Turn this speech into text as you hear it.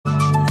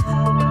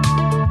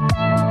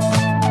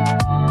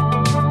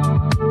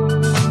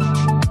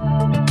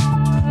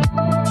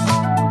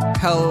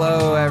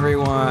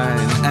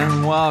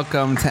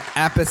welcome to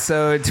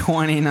episode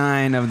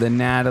 29 of the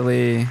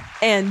Natalie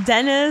and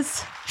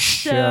Dennis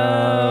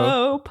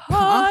Show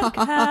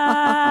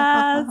podcast.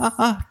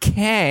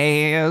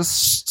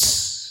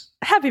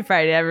 Happy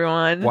Friday,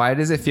 everyone. Why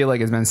does it feel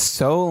like it's been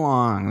so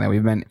long that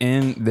we've been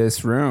in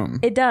this room?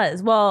 It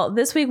does. Well,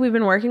 this week we've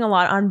been working a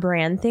lot on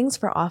brand things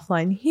for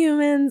Offline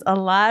Humans. A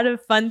lot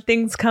of fun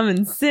things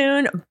coming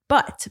soon.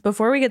 But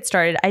before we get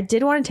started, I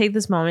did want to take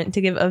this moment to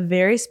give a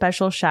very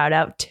special shout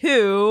out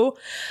to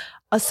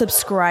a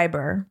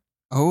subscriber.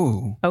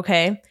 Oh.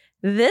 Okay.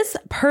 This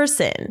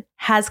person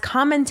has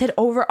commented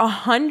over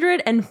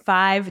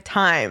 105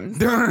 times.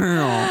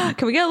 Damn.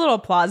 Can we get a little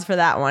applause for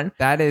that one?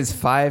 That is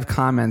 5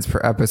 comments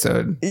per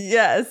episode.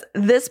 Yes.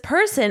 This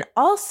person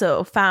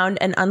also found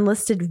an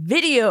unlisted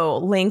video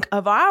link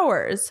of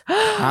ours.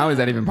 How is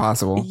that even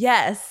possible?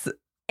 Yes.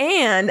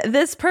 And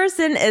this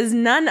person is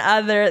none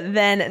other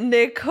than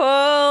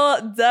Nicole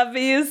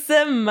W.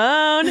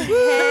 Simone. Hey, girl.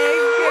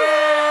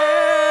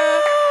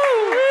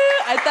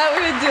 I thought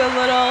we would do a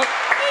little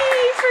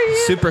for you.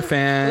 Super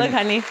fan. Look,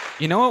 honey.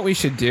 You know what we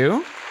should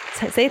do?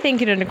 Say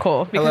thank you to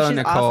Nicole because Hello, she's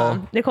Nicole.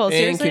 awesome. Nicole,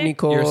 seriously? Thank you,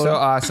 Nicole. You're so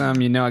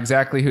awesome. You know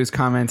exactly who's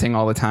commenting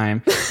all the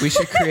time. We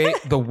should create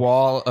the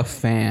wall of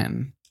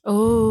fan.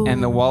 Oh.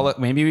 And the wall,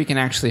 maybe we can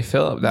actually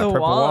fill up that The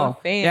purple wall wall.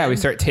 of fan. Yeah, we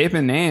start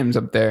taping names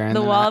up there. And The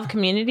then wall of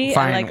community?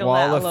 Fine, I like wall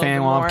that a of little fan,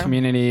 bit wall more. of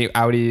community,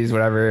 Audis,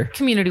 whatever.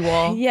 Community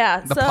wall.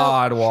 Yeah. The so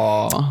pod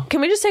wall. can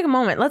we just take a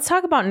moment? Let's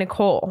talk about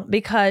Nicole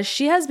because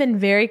she has been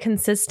very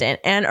consistent.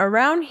 And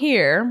around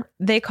here,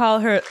 they call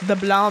her the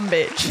blonde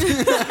bitch.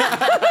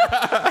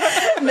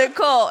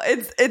 Nicole,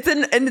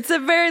 it's a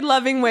very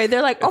loving way.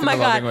 They're like, oh in my a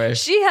loving God, way.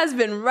 she has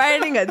been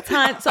writing a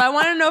ton. So I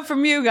want to know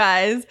from you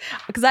guys,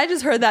 because I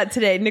just heard that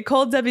today.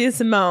 Nicole W.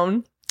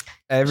 Simone.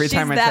 Every She's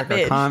time I that check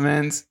her bitch.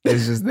 comments,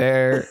 it's just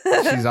there.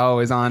 She's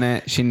always on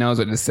it. She knows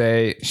what to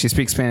say. She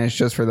speaks Spanish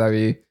just for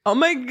David. Oh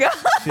my God.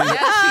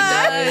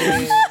 Yes,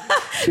 she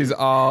does. She's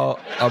all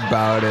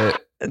about it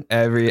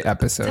every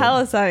episode. Tell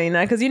us,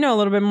 Alina, because you know a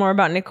little bit more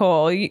about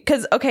Nicole.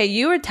 Because, okay,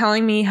 you were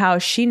telling me how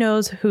she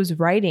knows who's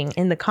writing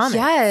in the comments.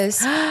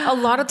 Yes. A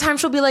lot of times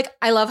she'll be like,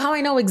 I love how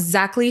I know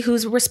exactly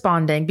who's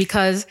responding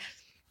because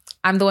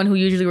I'm the one who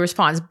usually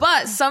responds.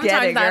 But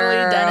sometimes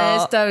Natalie,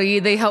 Dennis,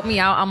 David, they help me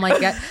out. I'm like,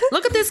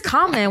 look at this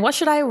comment. What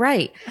should I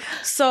write?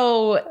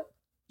 So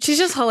she's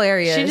just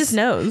hilarious. She just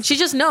knows. She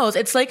just knows.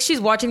 It's like she's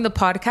watching the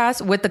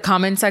podcast with the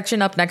comment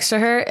section up next to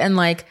her and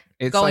like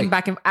It's going like-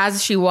 back and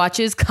as she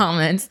watches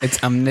comments.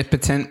 It's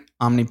omnipotent,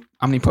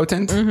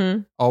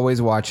 omnipotent,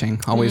 always watching,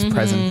 always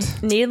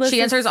present. Needless She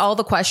to answers all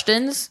the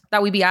questions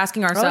that we be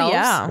asking ourselves. Oh,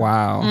 yeah.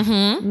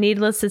 Wow.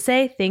 Needless to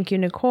say, thank you,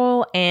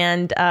 Nicole.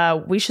 And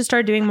we should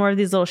start doing more of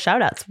these little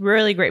shout outs.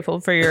 Really grateful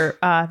for your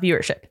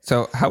viewership.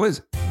 So how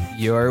was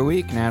your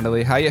week,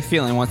 Natalie? How you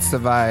feeling? What's the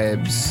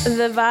vibes?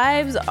 The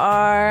vibes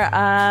are,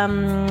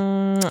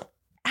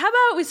 how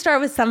about we start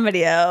with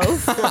somebody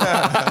else?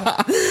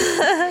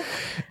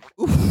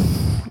 Who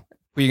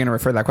are you going to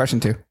refer that question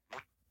to?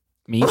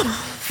 Me?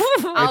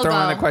 I'll You're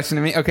throwing go. the question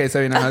to me? Okay,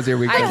 so how's your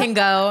week? I can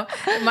go.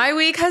 My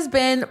week has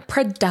been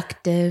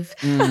productive.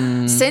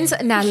 Since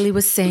Natalie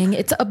was saying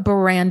it's a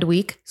brand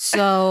week.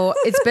 So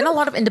it's been a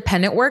lot of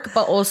independent work,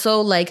 but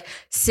also like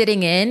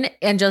sitting in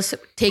and just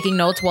taking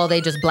notes while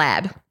they just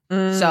blab.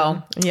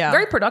 So yeah.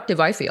 very productive,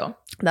 I feel.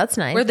 That's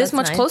nice. We're this That's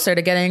much nice. closer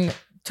to getting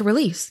to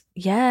release.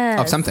 Yes.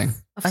 Of something.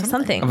 Of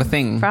something. Of a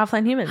thing. For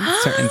Offline Humans.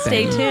 Certain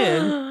Stay thing.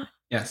 tuned.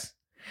 Yes.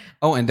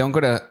 Oh, and don't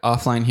go to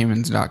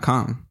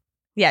offlinehumans.com.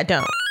 Yeah,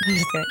 don't. I'm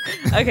just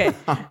kidding. Okay.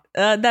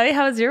 David,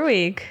 how was your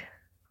week?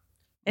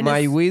 And My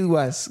it's- week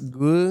was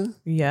good.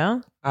 Yeah.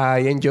 I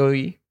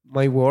enjoy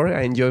my work.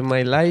 I enjoy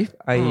my life.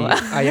 I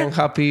am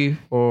happy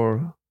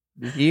for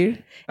the year,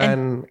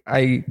 and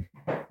I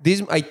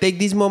take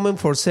this moment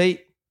for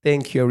say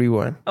thank you,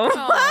 everyone.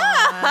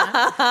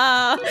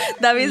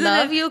 David's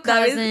Love you,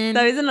 cousin.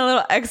 David's in a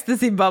little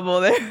ecstasy bubble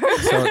there.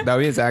 So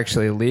David is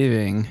actually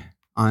leaving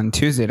on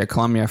Tuesday to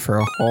Colombia for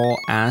a whole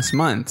ass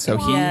month. So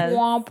he Yes.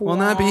 will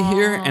not be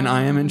here, and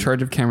I am in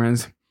charge of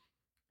cameras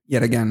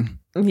yet again.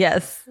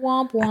 Yes.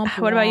 What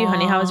about you,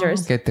 honey? How was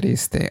yours? Que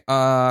triste.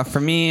 For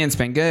me, it's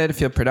been good. I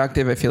feel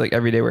productive. I feel like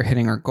every day we're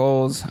hitting our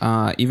goals.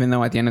 Even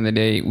though at the end of the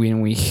day,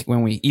 when we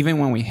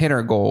hit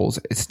our goals,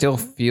 it still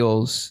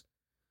feels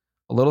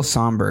a little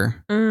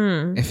somber.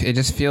 If it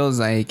just feels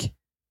like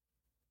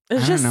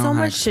There's I just don't know so how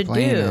to much to do.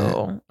 explain it.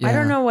 I Yeah.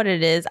 don't know what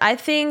it is. I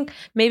think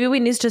maybe we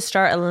need to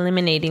start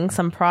eliminating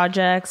some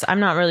projects. I'm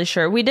not really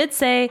sure. We did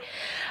say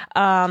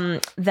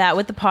that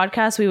with the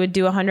podcast, we would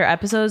do 100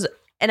 episodes.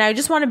 And I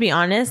just want to be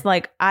honest,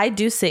 like I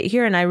do sit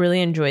here and I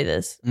really enjoy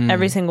this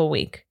every single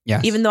week.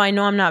 Yes. Even though I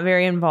know I'm not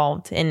very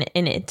involved in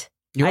it.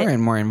 you are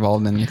more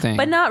involved than you think.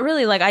 But not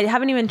really. Like I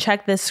haven't even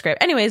checked this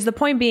script. Anyways, the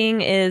point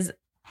being is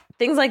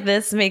things like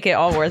this make it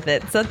all worth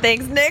it. So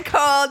thanks,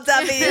 Nicole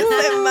W.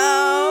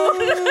 Simone.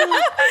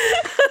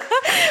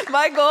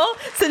 My goal,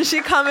 since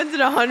she commented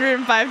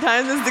 105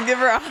 times, is to give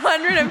her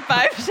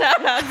 105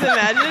 shout outs.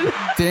 Imagine.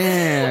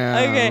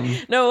 Damn.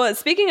 Okay. No,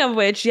 speaking of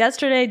which,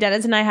 yesterday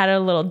Dennis and I had a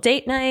little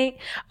date night.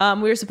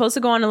 We were supposed to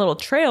go on a little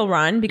trail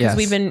run because Yes.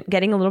 we've been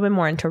getting a little bit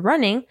more into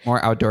running.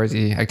 More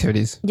outdoorsy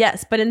activities.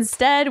 Yes, but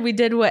instead we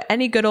did what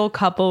any good old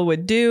couple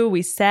would do.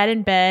 We sat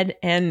in bed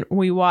and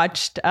we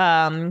watched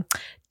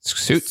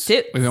Suits.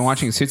 Suits. We've been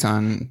watching Suits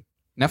on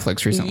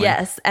Netflix recently.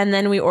 Yes, and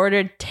then we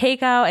ordered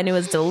takeout and it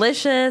was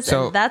delicious.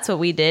 So, and that's what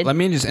we did. Let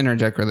me just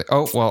interject really.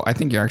 Oh, well, I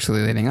think you're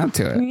actually leading up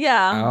to it.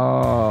 Yeah.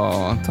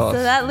 Oh, tell So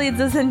us. that leads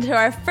us into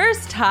our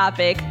first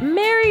topic,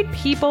 married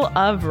people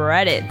of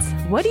Reddit.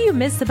 What do you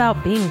miss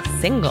about being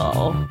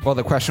single? Well,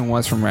 the question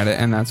was from Reddit,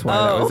 and that's why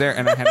that Oh. was there.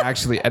 And I had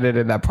actually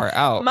edited that part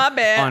out. My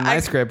bad. On my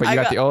script, but you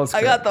got the old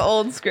script. I got the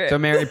old script. So,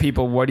 married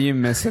people, what do you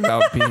miss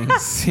about being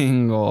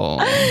single?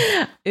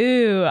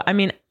 Ooh, I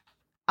mean,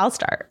 I'll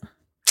start.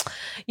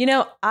 You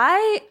know,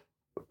 I've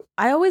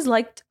always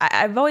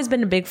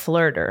been a big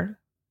flirter,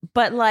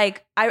 but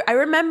like, I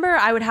remember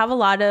I would have a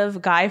lot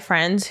of guy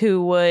friends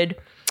who would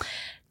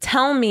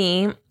tell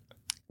me,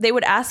 they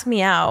would ask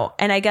me out,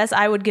 and I guess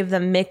I would give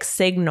them mixed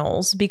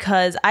signals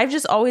because I've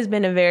just always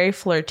been a very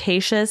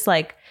flirtatious,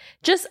 like,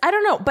 just, I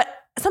don't know, but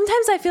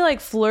sometimes I feel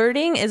like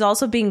flirting is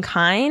also being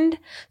kind.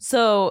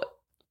 So,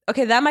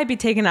 okay, that might be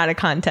taken out of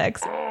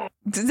context.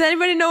 Does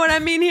anybody know what I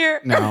mean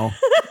here? No.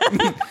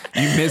 You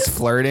miss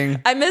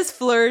flirting? I miss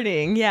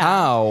flirting. Yeah.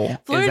 How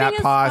Flirting is that is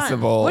fun.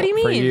 possible What do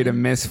you for mean? you to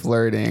miss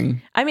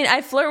flirting? I mean,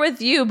 I flirt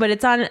with you, but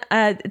it's on.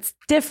 It's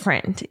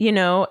different. You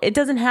know, it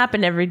doesn't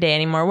happen every day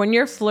anymore. When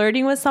you're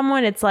flirting with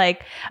someone, it's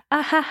like,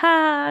 ah ha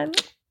ha,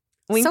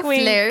 wink so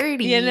wink.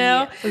 flirty. You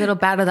know. A little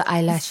battle of the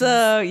eyelashes.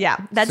 So yeah,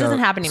 that doesn't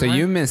happen So anymore.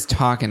 you miss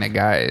talking to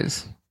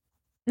guys.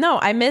 No,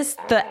 I miss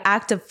the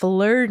act of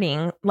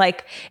flirting.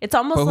 Like it's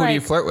almost But who like do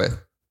you flirt with?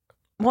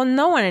 well,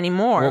 no one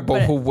anymore. Well,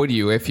 but who would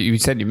you if you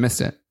said you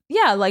missed it?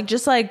 Yeah, like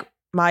just like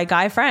my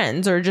guy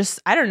friends or just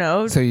I don't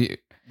know. So you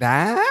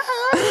that's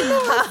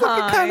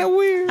kind of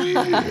weird.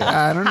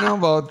 I don't know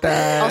about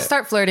that. I'll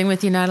start flirting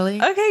with you,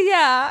 Natalie. Okay,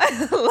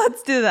 yeah,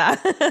 let's do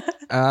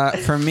that.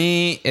 For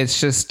me, it's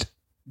just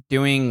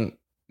doing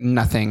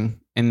nothing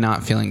and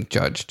not feeling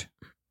judged.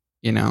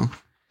 You know,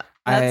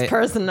 That's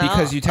personal.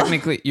 because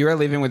you are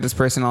living with this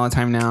person all the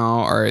time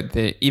now, or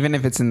even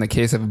if it's in the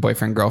case of a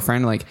boyfriend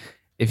girlfriend, like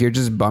if you're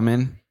just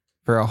bumming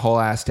for a whole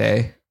ass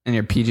day in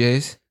your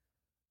PJs,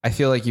 I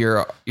feel like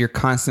you're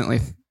constantly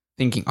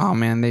thinking, oh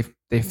man,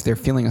 they're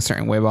feeling a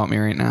certain way about me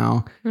right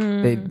now.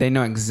 They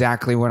know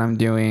exactly what I'm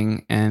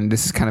doing, and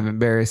this is kind of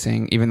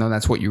embarrassing, even though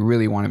that's what you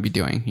really want to be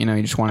doing. You know,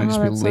 you just want to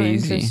just be that's so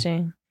lazy.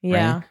 interesting.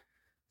 Yeah. Right?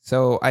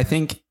 So I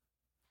think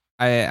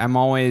I'm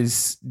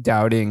always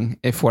doubting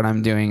if what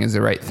I'm doing is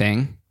the right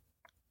thing.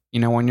 You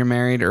know, when you're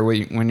married or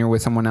when you're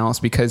with someone else,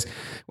 because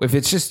if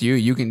it's just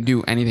you can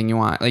do anything you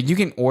want. Like you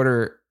can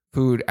order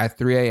food at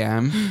 3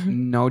 a.m.,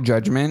 no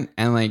judgment.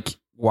 And like,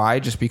 why?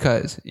 Just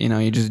because, you know,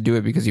 you just do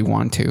it because you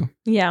want to.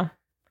 Yeah.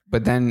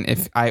 But then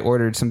if I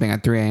ordered something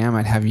at 3 a.m.,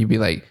 I'd have you be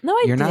like, No,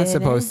 I you're not didn't.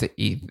 supposed to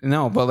eat.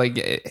 No, but like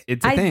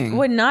it's a I thing.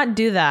 would not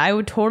do that. I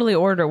would totally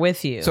order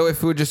with you. So if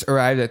food just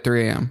arrived at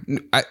 3 a.m.,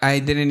 I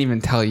didn't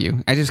even tell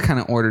you. I just kind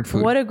of ordered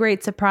food. what a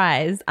great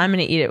surprise. I'm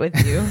going to eat it with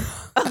you.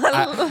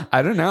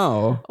 I don't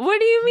know. What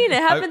do you mean? It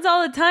happens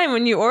all the time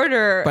when you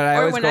order But I or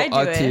always when go I do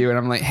up it. to you and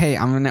I'm like, hey,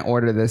 I'm going to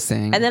order this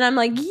thing. And then I'm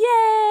like,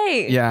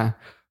 yay. yeah.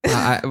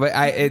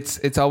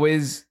 It's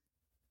always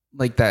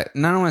like that.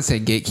 Not I don't want to say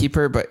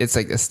gatekeeper, but it's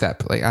like a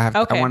step. Like I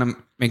Okay. want to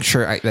make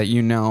sure that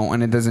you know,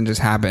 and it doesn't just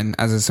happen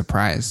as a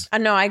surprise. I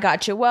know, I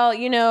got you. Well,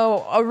 you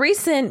know, a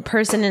recent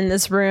person in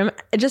this room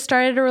just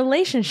started a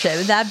relationship.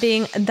 That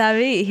being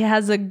David. He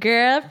has a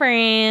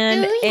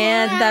girlfriend. Oh, yeah.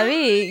 And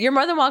David, you're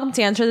more than welcome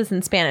to answer this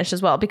in Spanish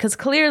as well, because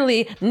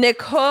clearly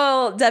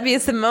Nicole,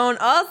 David Simone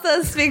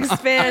also speaks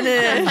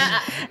Spanish.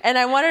 And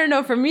I wanted to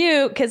know from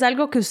you, ¿qué es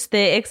algo que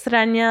usted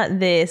extraña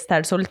de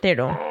estar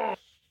soltero?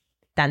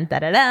 Tan,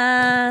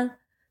 tarara,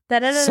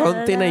 tarara,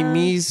 Something I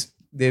miss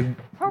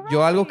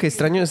yo algo que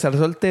extraño de estar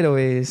soltero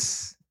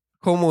es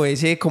como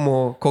ese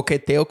como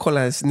coqueteo con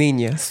las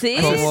niñas. Sí,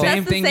 Como- that's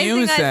Same the thing same you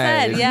thing I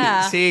said. said.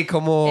 Yeah, Sí,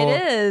 como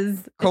it is.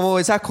 como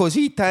esa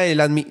cosita de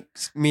las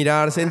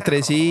mirarse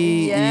entre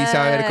sí y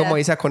saber como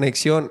Yeah. esa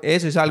conexión.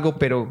 Eso es algo,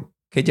 pero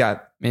que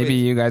ya. Maybe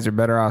you guys are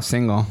better off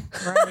single.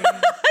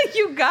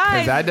 You Because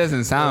guys. that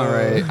doesn't sound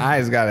right. I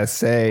just got to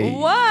say.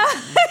 What?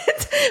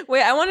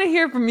 Wait, I want to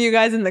hear from you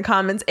guys in the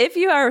comments. If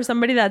you are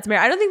somebody that's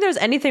married, I don't think there's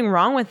anything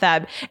wrong with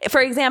that.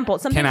 For example,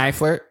 something. Can I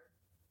flirt?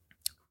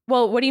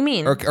 Well, what do you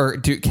mean? Or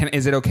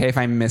is it okay if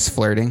I miss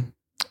flirting?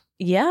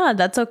 Yeah,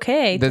 that's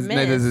okay. to Does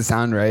miss. it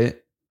sound right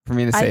for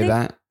me to say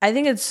that? I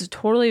think it's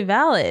totally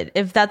valid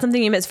if that's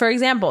something you miss. For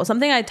example,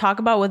 something I talk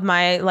about with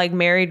my like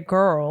married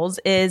girls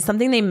is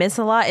something they miss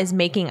a lot is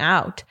making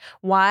out.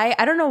 Why?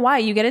 I don't know why.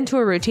 You get into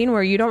a routine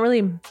where you don't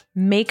really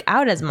make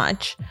out as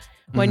much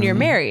when you're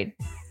married.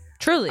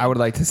 Truly. I would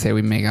like to say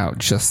we make out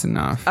just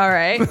enough. All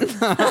right.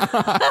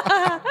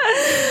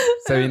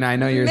 So, you know, I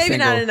know you're Maybe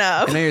single. not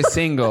enough. I know you're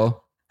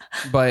single,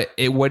 but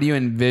what do you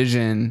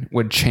envision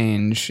would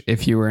change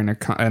if you were in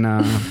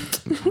a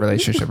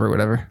relationship or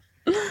whatever?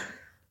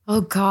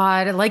 Oh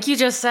God. Like you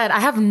just said, I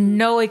have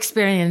no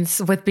experience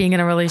with being in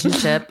a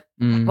relationship,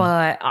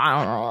 but I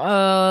don't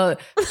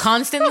know.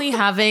 Constantly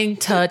having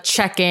to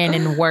check in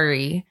and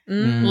worry.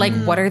 Like,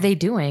 what are they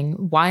doing?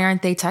 Why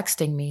aren't they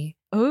texting me?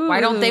 Ooh.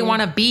 Why don't they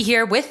want to be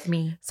here with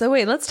me? So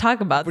wait, let's talk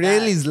about Brielle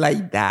that. is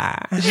like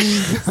that.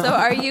 So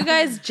are you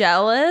guys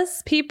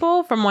jealous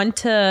people from 1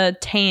 to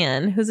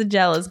 10? Who's a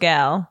jealous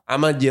gal?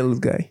 I'm a jealous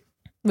guy.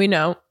 We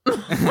know.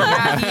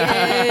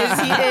 Yeah,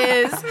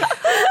 he is.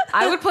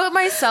 I would put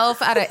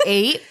myself at an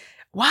 8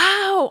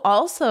 Wow.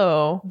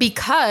 Also.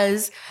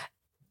 because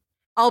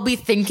I'll be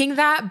thinking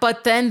that,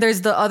 but then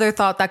there's the other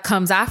thought that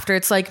comes after.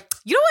 It's like,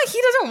 you know what?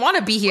 He doesn't want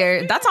to be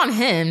here. That's on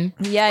him.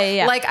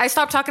 Yeah. Like, I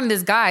stopped talking to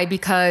this guy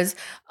because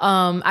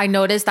I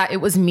noticed that it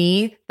was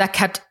me that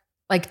kept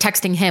like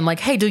texting him like,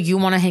 hey, do you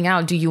want to hang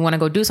out? Do you want to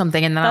go do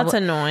something? And then That's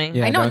annoying.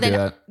 Yeah, I know. don't Then, do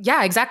that.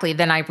 yeah, exactly.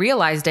 Then I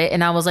realized it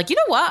and I was like, you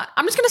know what?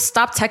 I'm just going to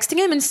stop texting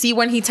him and see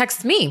when he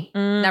texts me.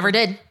 Never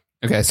did.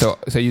 Okay, so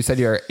you said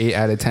you're 8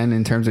 out of 10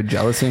 in terms of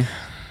jealousy.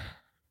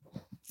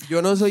 Yo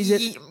no soy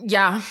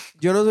Yeah.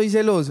 Yo no soy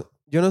celoso.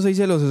 Yo no soy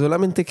celoso,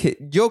 solamente que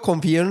yo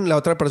confío en la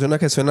otra persona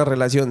que está en una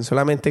relación,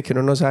 solamente que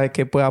uno no sabe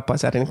qué pueda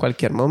pasar en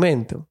cualquier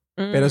momento.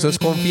 Pero eso es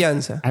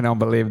confianza. I don't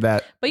believe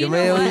that. But Yo you me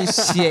know doy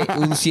what?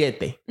 un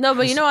 7. No,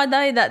 but you know what?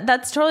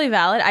 That's totally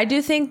valid. I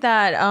do think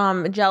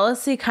that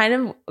jealousy kind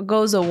of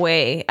goes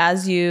away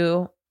as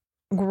you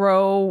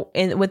grow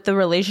with the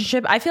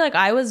relationship. I feel like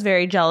I was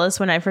very jealous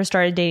when I first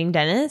started dating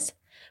Dennis,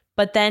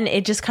 but then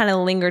it just kind of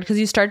lingered because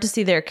you start to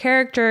see their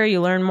character,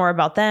 you learn more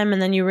about them,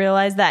 and then you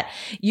realize that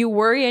you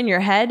worry in your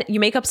head, you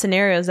make up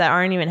scenarios that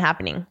aren't even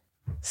happening.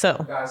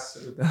 So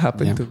That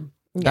happened to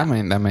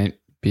me. That might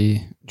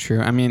be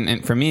true. I mean,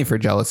 and for me, for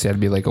jealousy, I'd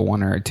be like a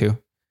 1 or a 2.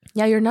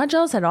 yeah, you're not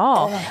jealous at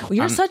all.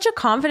 You're such a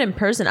confident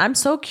person. I'm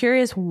so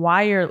curious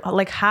why you're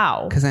like,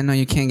 how? Because I know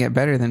you can't get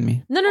better than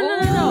me. No,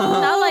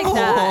 not like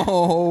that.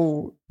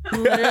 Oh.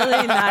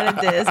 Literally not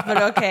at this,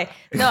 but okay.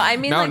 No, I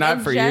mean, No, like, not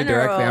in for general, you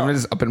directly. I'm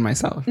just upping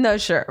myself. No,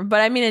 sure, but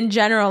I mean, in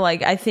general,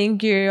 like, I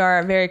think you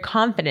are very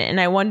confident,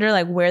 and I wonder,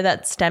 like, where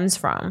that stems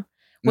from.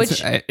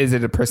 Which Is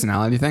it a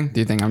personality thing? Do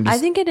you think I'm just I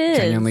think it is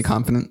genuinely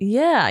confident?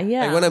 Yeah.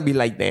 I want to be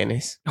like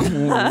Dennis.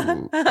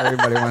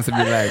 Everybody wants to be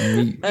like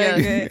me.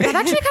 Okay. That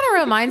actually kind of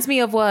reminds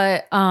me of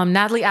what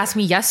Natalie asked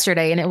me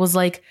yesterday. And it was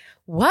like,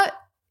 what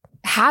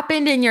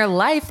happened in your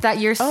life that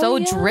you're so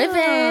yeah.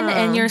 driven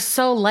and you're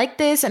so like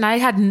this? And I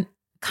had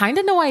kind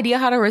of no idea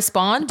how to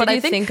respond. But Did I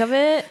you think of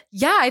it?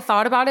 yeah, I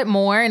thought about it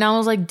more and I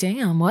was like,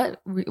 damn, what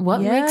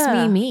makes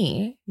Yeah.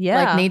 me?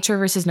 Yeah. Like nature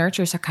versus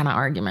nurture kind of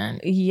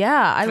argument.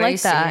 Yeah, I like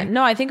Crazy. that.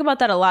 No, I think about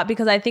that a lot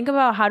because I think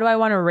about how do I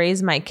want to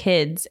raise my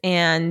kids,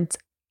 and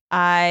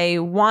I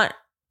want,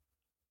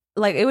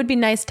 like, it would be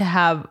nice to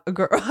have a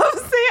girl. It'd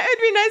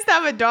be nice to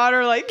have a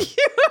daughter like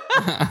you.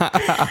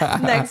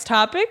 Next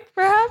topic,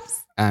 perhaps.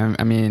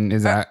 I mean,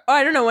 is that... Oh,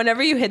 I don't know.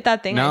 Whenever you hit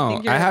that thing, I No,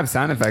 think you're... I have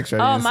sound effects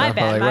ready. Oh, and my stuff,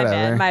 but, bad, like,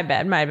 whatever.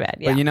 my bad.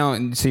 Yeah. But you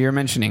know, so you're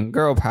mentioning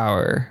girl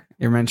power.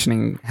 You're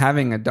mentioning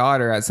having a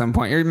daughter at some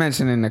point. You're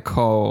mentioning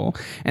Nicole.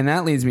 And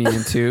that leads me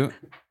into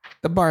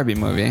the Barbie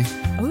movie.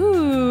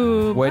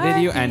 Ooh. What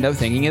did you end up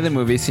thinking of the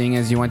movie, seeing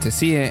as you went to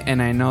see it?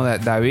 And I know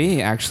that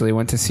David actually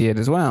went to see it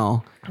as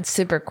well. It's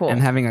super cool.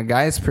 And having a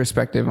guy's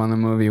perspective on the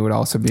movie would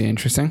also be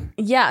interesting.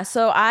 Yeah,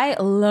 so I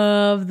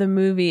love the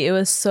movie. It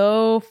was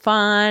so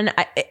fun.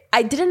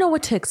 I didn't know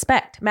what to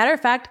expect. Matter of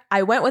fact,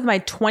 I went with my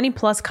 20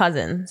 plus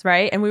cousins,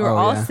 right? And we were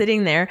all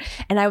sitting there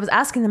and I was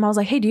asking them, I was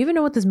like, hey, do you even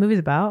know what this movie's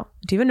about?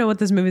 Do you even know what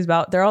this movie's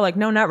about? They're all like,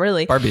 no, not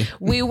really. Barbie.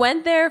 We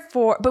went there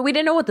but we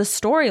didn't know what the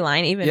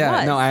storyline even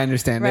was. No, I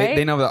understand. Right?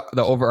 They know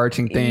the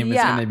overarching theme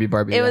is going to be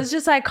Barbie. It was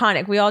just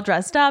iconic. We all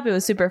dressed up. It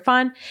was super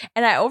fun.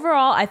 And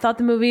I thought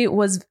the movie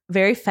was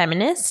very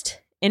feminist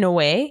in a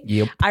way.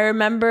 Yep. I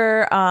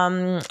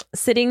remember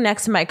sitting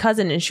next to my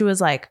cousin and she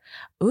was like,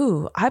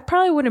 ooh, I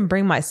probably wouldn't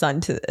bring my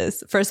son to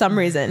this for some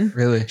reason.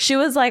 Really? She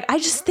was like, I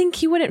just think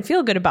he wouldn't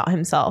feel good about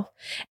himself.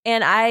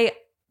 And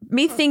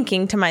me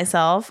thinking to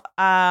myself,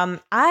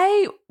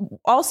 I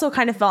also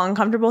kind of felt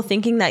uncomfortable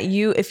thinking that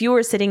if you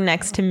were sitting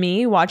next to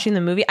me watching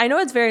the movie, I know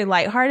it's very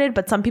lighthearted,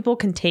 but some people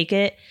can take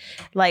it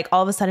like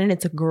all of a sudden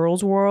it's a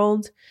girl's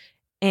world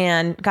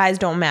and guys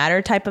don't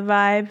matter type of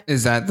vibe.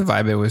 Is that the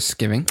vibe it was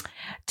giving?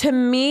 To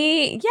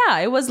me, yeah,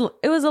 it was a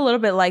little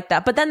bit like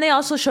that. But then they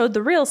also showed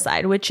the real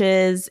side, which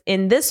is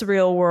in this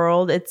real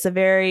world, it's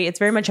very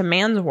much a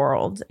man's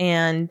world.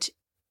 And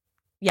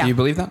yeah. Do you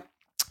believe that?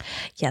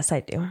 Yes,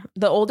 I do.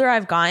 The older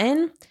I've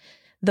gotten,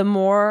 the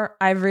more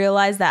I've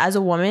realized that as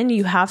a woman,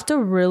 you have to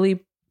really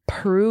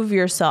prove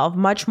yourself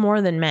much more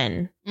than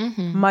men.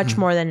 Mm-hmm. Much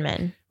more than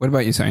men. What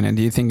about you, Saina?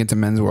 Do you think it's a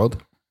men's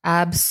world?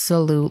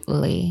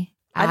 Absolutely.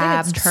 I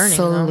think it's turning,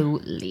 though.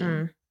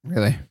 Absolutely.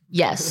 Really?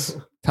 Yes.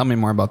 Tell me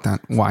more about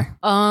that. Why?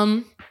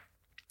 I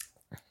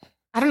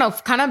don't know,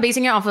 kind of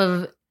basing it off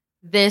of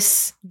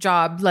this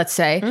job, let's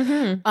say.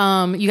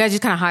 Mm-hmm. You guys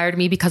just kind of hired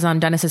me because I'm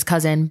Dennis's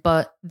cousin,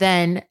 but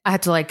then I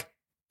had to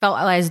felt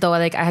as though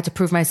I had to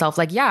prove myself.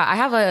 Like, yeah, I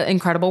have an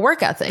incredible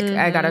work ethic.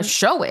 I gotta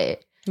show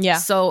it. Yeah.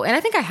 So, and I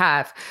think I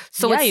have.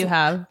 So yeah, you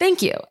have.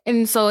 Thank you.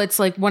 And so it's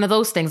like one of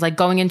those things, like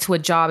going into a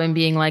job and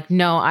being like,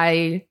 no,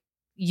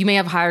 you may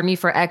have hired me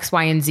for X,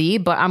 Y, and Z,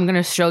 but I'm going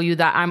to show you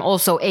that I'm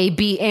also A,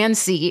 B, and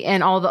C,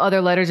 and all the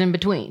other letters in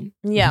between.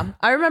 Yeah.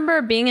 I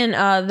remember being in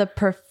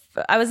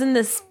I was in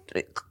this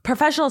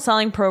professional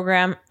selling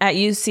program at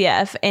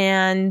UCF,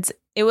 and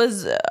it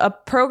was a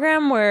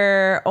program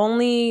where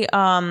only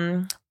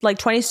like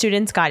 20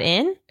 students got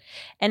in.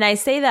 And I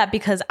say that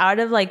because out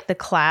of like the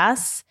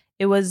class,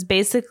 it was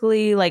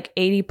basically like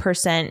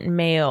 80%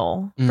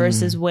 male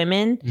versus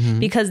women,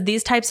 because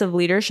these types of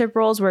leadership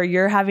roles where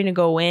you're having to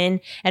go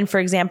in and, for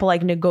example,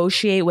 like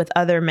negotiate with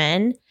other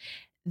men,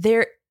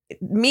 I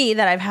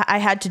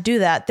had to do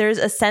that. There's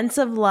a sense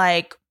of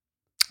like,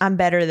 I'm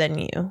better than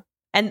you.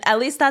 And at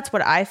least that's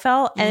what I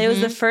felt. And it was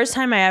the first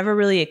time I ever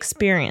really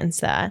experienced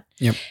that.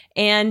 Yep.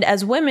 And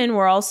as women,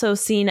 we're also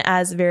seen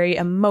as very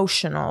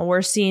emotional.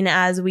 We're seen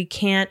as we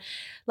can't,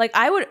 like,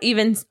 I would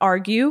even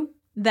argue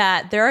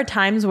that there are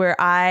times where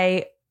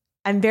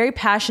I'm very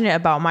passionate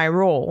about my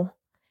role.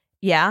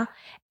 Yeah.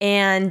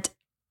 And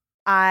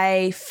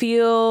I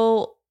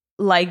feel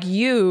like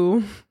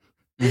you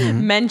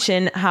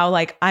mention how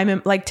like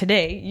I'm like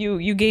today,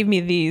 you gave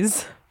me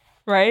these,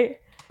 right?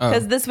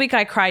 Because this week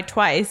I cried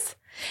twice.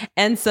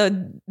 And so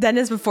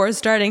Dennis, before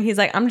starting, he's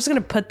like, I'm just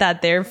going to put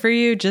that there for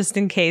you just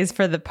in case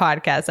for the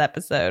podcast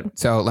episode.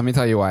 So let me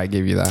tell you why I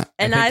gave you that.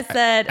 And I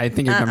said, I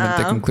think you're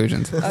jumping to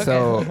conclusions. Okay.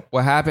 So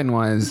what happened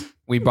was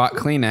we bought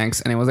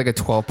Kleenex and it was like a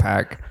 12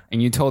 pack.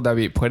 And you told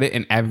Debbie, put it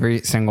in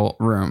every single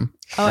room.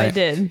 Oh, right? I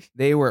did.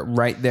 They were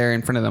right there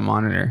in front of the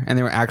monitor and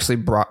they were actually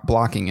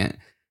blocking it.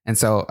 And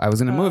so I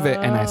was going to move it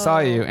and I saw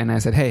you and I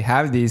said, hey,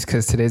 have these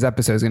because today's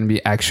episode is going to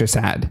be extra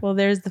sad. Well,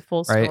 there's the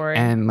full story. Right?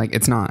 And like,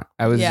 it's not.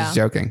 I was just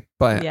joking.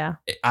 But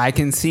I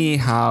can see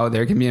how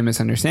there can be a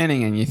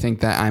misunderstanding and you think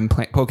that I'm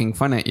poking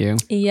fun at you.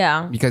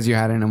 Yeah. Because you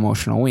had an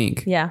emotional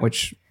week. Yeah.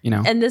 Which, you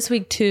know. And this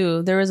week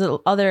too, there was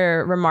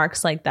other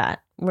remarks like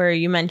that where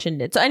you mentioned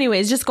it. So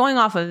anyways, just going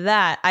off of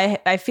that,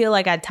 I feel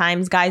like at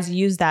times guys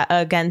use that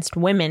against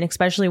women,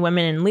 especially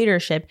women in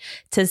leadership,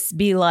 to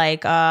be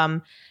like,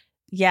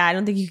 yeah, I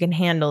don't think you can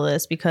handle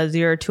this because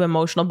you're too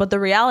emotional. But the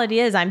reality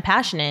is I'm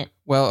passionate.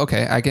 Well,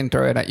 okay, I can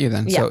throw it at you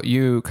then. Yeah. So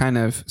you kind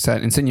of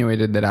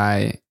insinuated that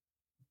I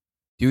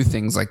do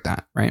things like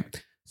that, right?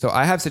 So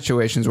I have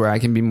situations where I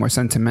can be more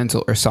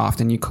sentimental or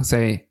soft and you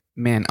say,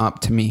 man up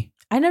to me.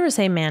 I never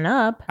say man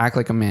up. Act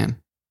like a man.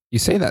 You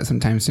say that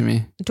sometimes to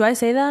me. Do I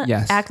say that?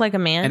 Yes. Act like a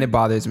man? And it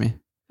bothers me.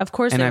 Of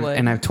course it would.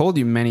 And I've told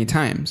you many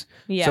times.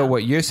 Yeah. So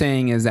what you're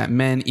saying is that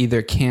men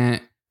either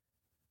can't,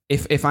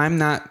 if I'm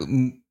not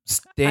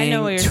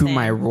staying to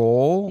my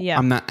role,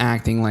 I'm not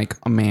acting like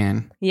a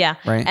man. Yeah.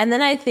 Right. And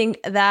then I think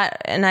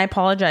that, and I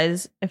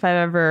apologize if I've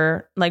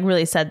ever like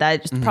really said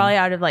that, just probably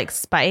out of like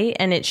spite,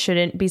 and it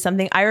shouldn't be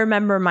something. I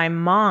remember my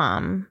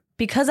mom,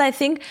 because I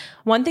think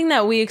one thing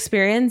that we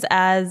experience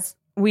as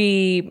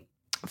we,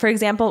 for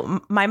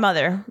example, my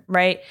mother,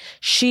 right?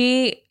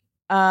 She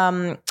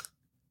was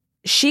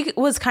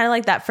kind of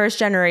like that first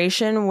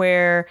generation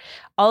where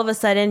all of a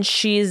sudden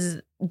she's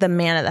the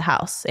man of the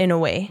house in a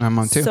way. My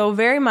mom too. So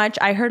very much,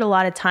 I heard a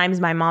lot of times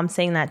my mom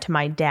saying that to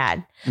my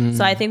dad.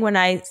 So I think when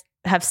I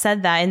have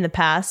said that in the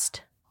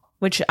past,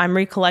 which I'm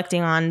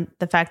recollecting on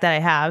the fact that I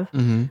have,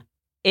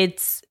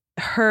 it's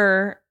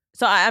her.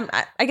 So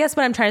I guess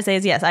what I'm trying to say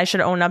is, yes, I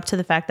should own up to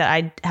the fact that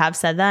I have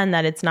said that and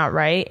that it's not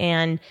right.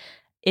 And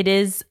it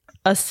is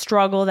a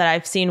struggle that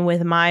I've seen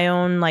with my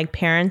own like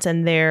parents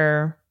and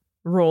their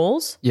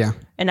roles. Yeah.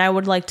 And I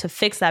would like to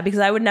fix that because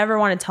I would never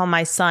want to tell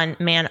my son,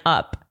 man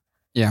up.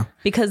 Yeah.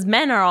 Because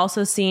men are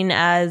also seen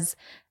as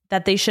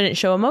that they shouldn't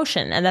show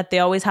emotion and that they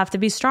always have to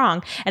be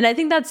strong. And I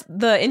think that's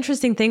the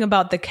interesting thing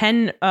about the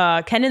Ken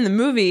in the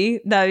movie,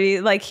 that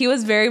he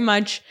was very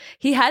much,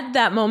 he had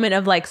that moment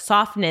of like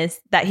softness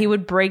that he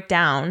would break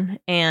down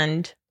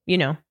and, you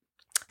know.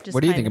 Just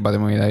what do you think about the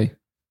movie, Daddy?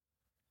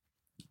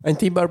 I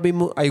think Barbie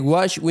I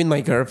watched with my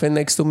girlfriend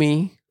next to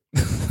me.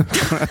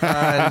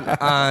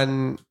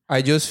 and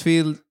I just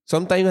feel,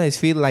 sometimes I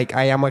feel like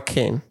I am a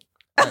Ken.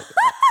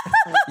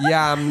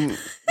 Yeah, I'm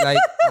like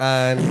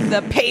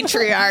the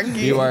patriarchy.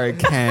 You are a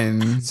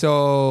Ken.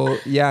 So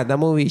yeah, that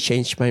movie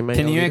changed my mind.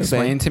 Can you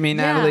explain to me,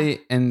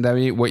 Natalie and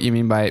Debbie, what you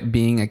mean by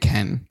being a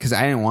Ken? Because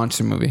I didn't watch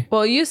the movie.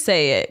 Well, you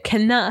say it.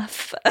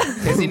 Kenuff.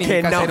 ¿Qué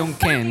significa ser un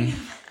Ken?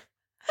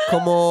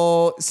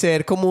 Como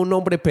ser como un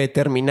hombre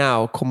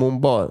predeterminado, como un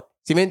bot.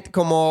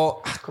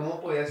 ¿Cómo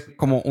podía explicar?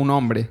 Como un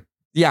hombre.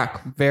 Yeah,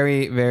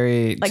 very,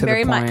 very like to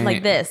very the point. much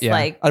like this. Yeah.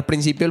 Like al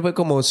principio él fue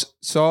como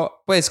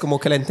como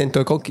que la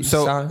intentó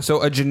conquistar.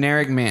 So a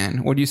generic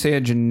man. Would you say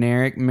a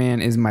generic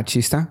man is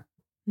machista?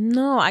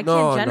 No, I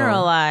can't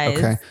generalize.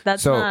 Okay,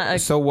 that's so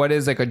not. So what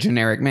is like a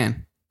generic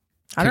man?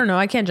 I don't know.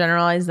 I can't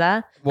generalize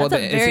that. Well,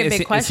 that's a very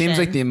big question. It seems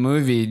like the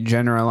movie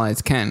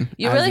generalized Ken.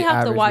 You really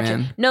have to watch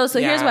man. it. No,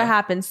 so here's what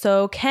happens.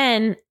 So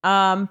Ken,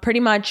 pretty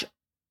much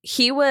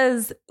he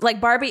was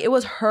like Barbie. It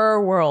was her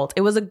world.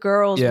 It was a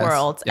girl's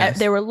world. Yes.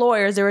 There were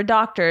lawyers. There were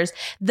doctors.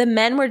 The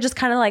men were just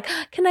kind of like,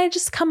 "Can I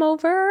just come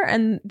over?"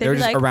 And They were be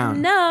just like,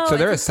 around. "No." So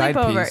they're it's a side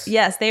sleepover." piece.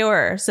 Yes, they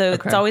were. So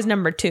Okay. it's always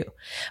number 2.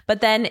 But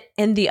then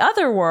in the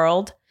other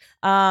world,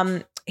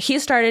 he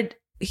started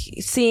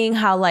seeing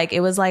how like it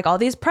was like all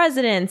these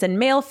presidents and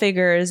male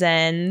figures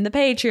and the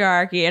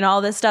patriarchy and all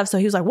this stuff. So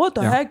he was like, "What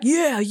the heck?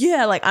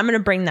 Yeah. Like I'm gonna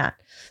bring that."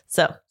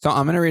 So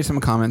I'm going to read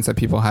some comments that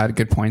people had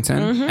good points in,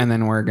 and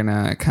then we're going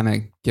to kind of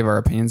give our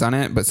opinions on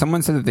it. But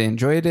someone said that they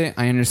enjoyed it.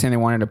 I understand they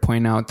wanted to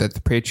point out that the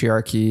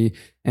patriarchy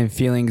and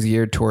feelings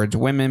geared towards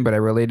women, but I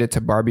related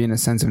to Barbie in a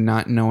sense of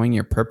not knowing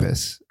your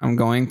purpose. I'm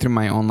going through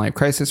my own life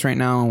crisis right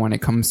now. And when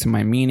it comes to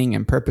my meaning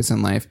and purpose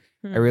in life,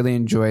 I really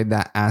enjoyed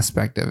that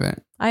aspect of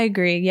it. I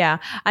agree. Yeah.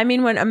 I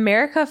mean, when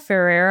America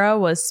Ferrera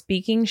was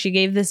speaking, she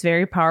gave this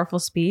very powerful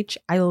speech.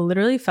 I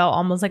literally felt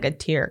almost like a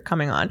tear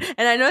coming on.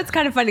 And I know it's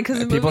kind of funny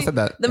because People said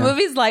that. The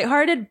movie's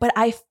lighthearted, but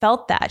I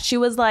felt that. She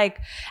was like,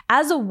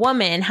 as a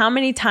woman, how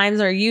many times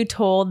are you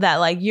told that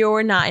like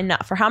you're not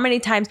enough? Or how many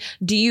times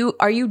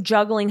are you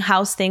juggling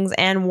house things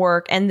and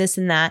work and this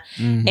and that?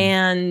 Mhm.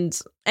 And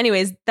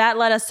anyways, that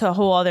led us to a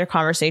whole other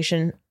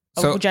conversation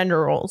So, of gender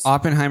roles.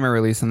 Oppenheimer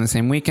released on the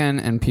same weekend,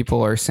 and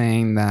people are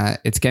saying that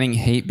it's getting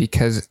hate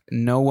because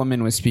no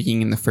woman was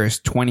speaking in the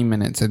first 20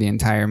 minutes of the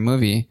entire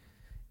movie,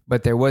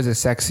 but there was a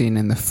sex scene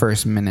in the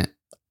first minute.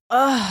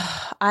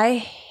 Ugh, I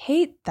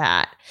hate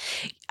that.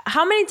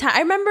 How many times I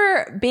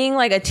remember being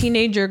like a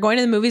teenager going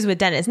to the movies with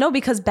Dennis. No,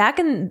 because back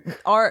in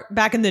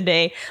the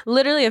day,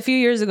 literally a few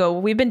years ago,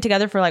 we've been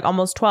together for like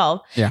almost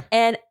 12. Yeah.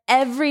 And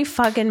every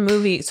fucking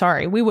movie,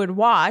 we would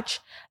watch,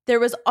 there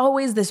was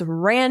always this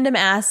random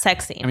ass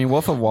sex scene. I mean,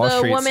 Wolf of Wall The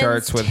Street woman's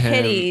starts with him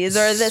titties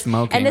or this,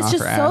 smoking and it's off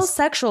just her so ass.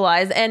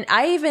 sexualized. And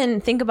I even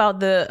think about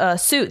the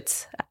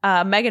Suits,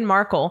 Meghan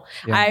Markle.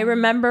 Yeah. I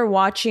remember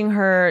watching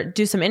her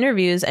do some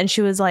interviews, and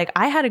she was like,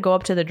 "I had to go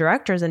up to the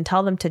directors and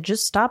tell them to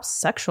just stop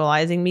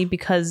sexualizing me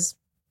because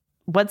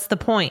what's the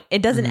point?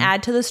 It doesn't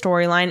add to the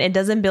storyline. It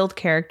doesn't build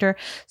character."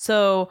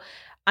 So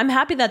I'm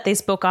happy that they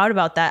spoke out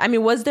about that. I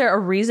mean, was there a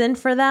reason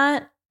for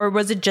that, or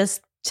was it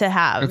just to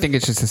have? I think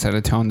it's just to set a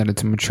tone that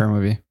it's a mature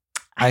movie.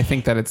 I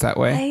think that it's that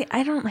way.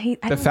 I don't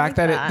hate The fact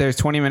that there's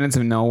 20 minutes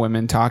of no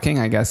women talking,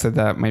 I guess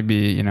that might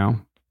be,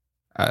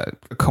 a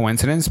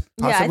coincidence,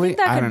 possibly. Yeah, I think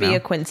that could don't be know. a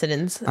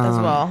coincidence as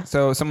well.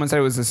 So someone said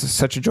it was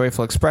such a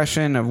joyful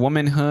expression of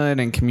womanhood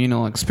and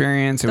communal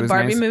experience. It The was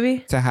Barbie nice movie?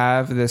 to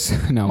have this.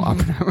 No,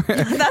 Oppenheimer.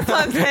 That's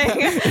what I'm saying.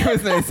 It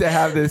was nice to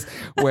have this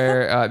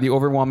where the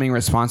overwhelming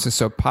response is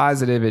so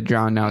positive. It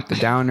drowned out the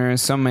downers.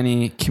 So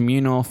many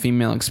communal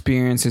female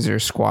experiences are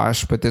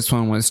squashed, but this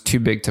one was too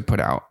big to put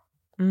out.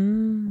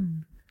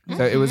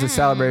 So it was a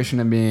celebration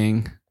of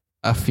being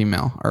a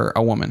female or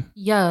a woman.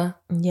 Yeah.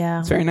 Yeah.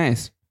 It's very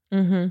nice.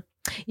 Mm-hmm.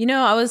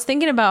 I was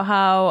thinking about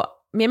how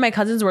me and my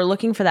cousins were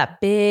looking for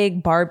that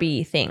big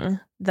Barbie thing.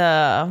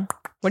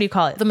 What do you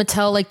call it? The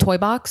Mattel like toy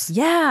box.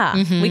 Yeah.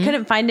 Mhm. We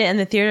couldn't find it in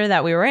the theater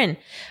that we were in.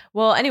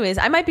 Well, anyways,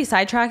 I might be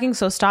sidetracking,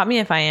 so stop me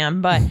if I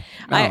am. But keep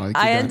I going.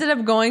 ended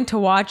up going to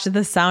watch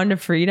The Sound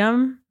of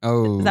Freedom.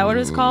 Oh, Is that what it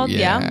was called?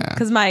 Yeah.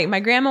 Because my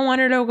grandma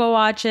wanted to go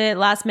watch it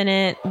last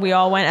minute. We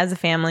all went as a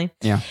family.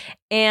 Yeah.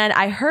 And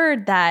I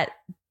heard that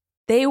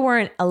they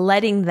weren't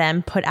letting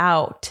them put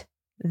out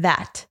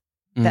that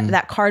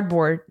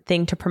cardboard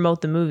thing to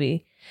promote the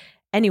movie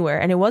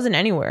anywhere. And it wasn't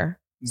anywhere.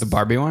 The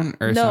Barbie one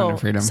or No, Sound of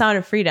Freedom? Sound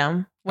of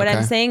Freedom. What I'm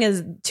Okay. saying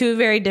is two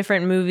very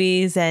different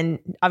movies and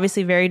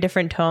obviously very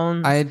different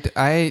tones.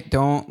 I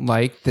don't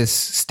like this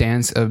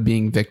stance of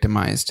being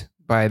victimized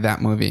by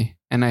that movie.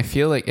 And I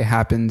feel like it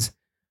happens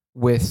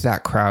with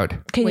that crowd.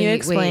 Can you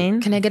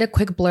explain? Can I get a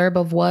quick blurb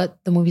of what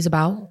the movie's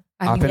about?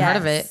 I haven't even heard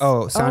of Yes. it.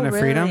 Oh, Sound of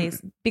Freedom? really?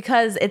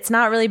 Because it's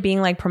not really being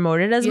like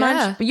promoted as Yeah.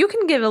 much. But you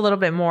can give a little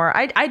bit more.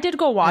 I did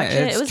go watch Yeah,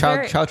 it. it's It was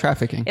child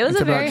trafficking. It was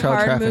It's a about very child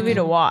hard trafficking. movie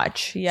to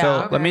watch. Yeah.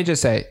 So let me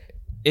just say,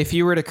 if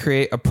you were to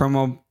create a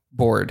promo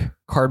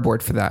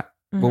cardboard for that,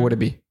 what would it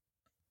be?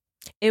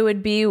 It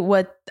would be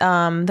what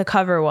the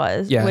cover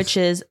was, Yes. which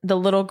is the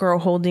little girl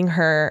holding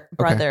her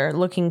brother,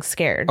 looking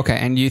scared. Okay,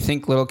 and you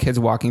think little kids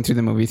walking through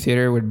the movie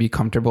theater would be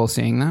comfortable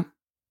seeing that?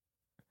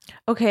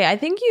 Okay, I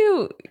think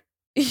you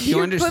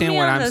understand put me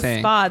what on I'm the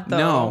saying. Spot, though.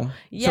 No. So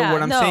Yeah,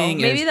 what I'm saying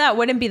maybe is- that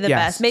wouldn't be the Yes,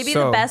 best. Maybe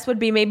so- the best would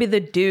be maybe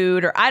the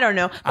dude, or I don't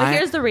know. But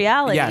here's the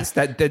reality. Yes,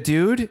 that the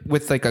dude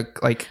with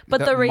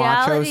but the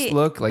reality macho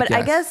look. but I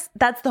yes. guess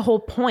that's the whole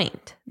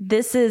point.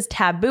 This is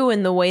taboo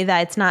in the way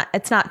that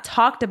it's not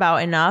talked about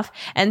enough,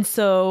 and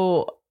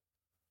so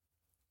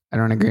I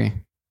don't agree.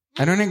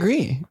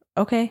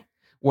 okay.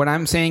 What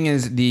I'm saying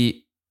is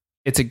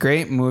it's a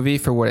great movie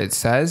for what it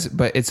says,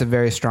 but it's a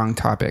very strong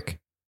topic,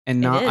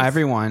 and not is.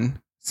 everyone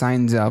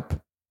signs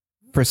up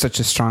for such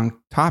a strong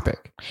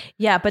topic.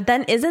 Yeah, but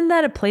then isn't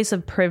that a place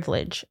of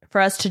privilege for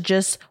us to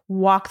just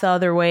walk the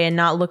other way and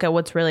not look at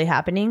what's really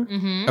happening?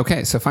 Mm-hmm.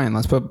 Okay, so fine,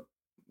 let's put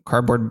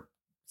cardboard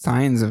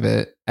signs of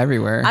it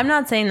everywhere. I'm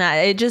not saying that.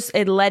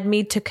 It led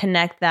me to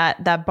connect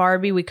that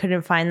Barbie, we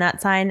couldn't find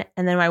that sign.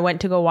 And then I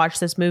went to go watch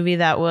this movie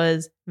that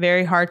was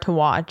very hard to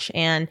watch.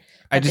 And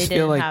I just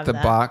feel like the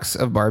box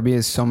of Barbie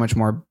is so much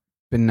more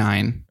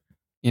benign.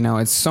 You know,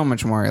 it's so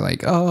much more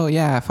like, oh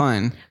yeah,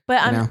 fun.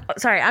 But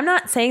I'm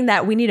not saying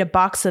that we need a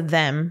box of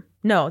them.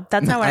 No,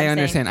 that's not what I'm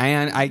saying. I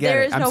understand. I get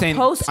it. I'm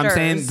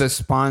saying the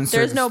sponsor.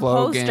 There's no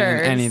slogan,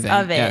 posters anything.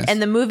 of it, yes.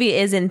 and the movie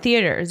is in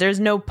theaters. There's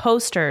no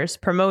posters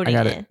promoting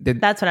it.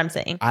 That's what I'm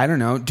saying. I don't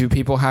know. Do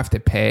people have to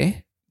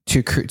pay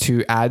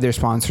to add their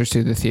sponsors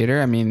to the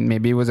theater? I mean,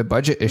 maybe it was a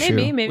budget issue.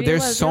 Maybe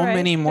there's so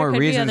many more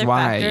reasons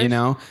why. You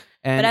know.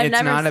 And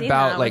it's not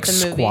about like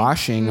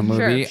squashing a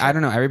movie. Sure. I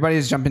don't know.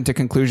 Everybody's jumping to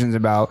conclusions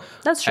about.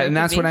 That's true. And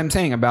that's what I'm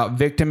saying about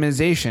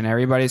victimization.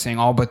 Everybody's saying,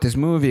 "Oh, but this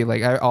movie,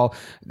 like,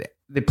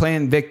 they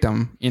playing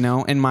victim." You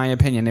know, in my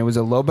opinion, it was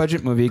a low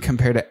budget movie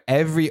compared to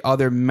every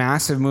other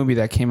massive movie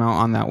that came out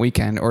on that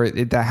weekend or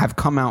that have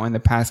come out in the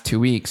past 2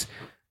 weeks.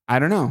 I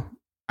don't know.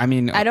 I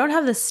mean, I don't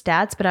have the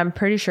stats, but I'm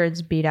pretty sure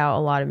it's beat out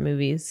a lot of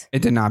movies.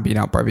 It did not beat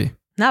out Barbie.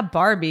 Not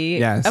Barbie.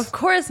 Yes, of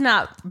course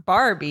not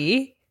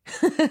Barbie.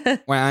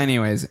 Well,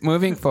 anyways,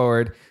 moving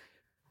forward.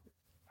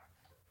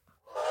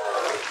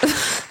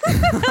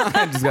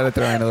 I just got to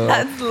throw in a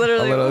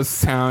little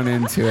sound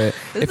into it.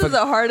 This is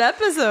a hard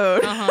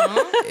episode.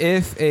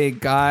 If a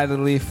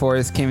godly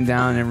force came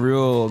down and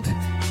ruled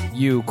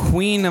you,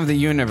 queen of the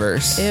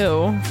universe,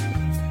 ew,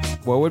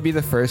 what would be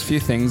the first few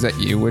things that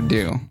you would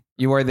do?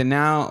 You are the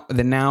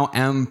now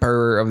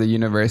emperor of the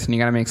universe, and you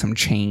got to make some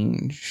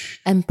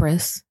change.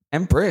 Empress,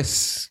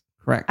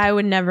 correct. I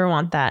would never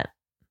want that.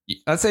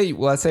 Let's say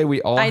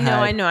we all. I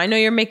know.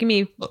 You're making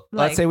me.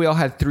 Let's say we all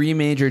had 3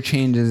 major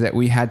changes that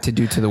we had to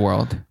do to the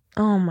world.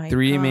 Oh my!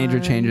 3 major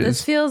changes.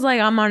 This feels like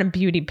I'm on a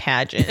beauty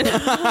pageant,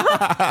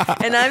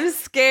 and I'm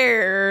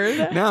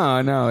scared.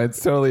 No,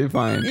 it's totally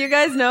fine. You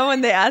guys know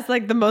when they ask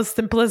like the most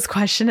simplest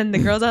question, and the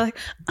girls are like,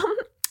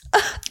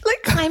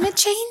 like climate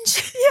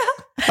change.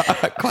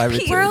 Yeah. Climate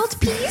change. World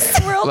peace.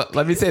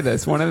 Let me say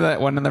this. One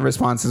of the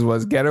responses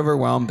was get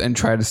overwhelmed and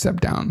try to step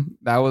down.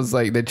 That was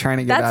like they're trying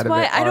to get out of it.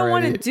 That's why I don't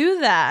want to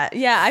do that.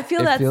 Yeah, I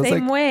feel that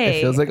same way.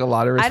 It feels like a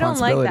lot of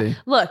responsibility. I don't like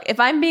that. Look, if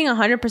I'm being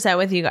 100%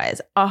 with you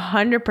guys,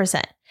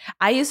 100%.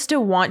 I used to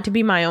want to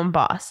be my own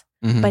boss.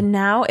 Mm-hmm. But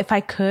now if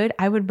I could,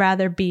 I would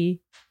rather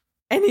be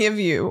any of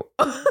you.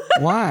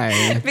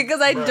 Why?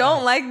 Because I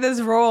don't like this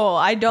role.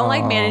 I don't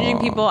like managing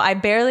people. I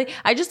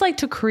just like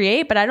to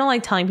create, but I don't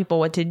like telling people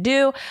what to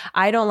do.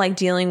 I don't like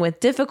dealing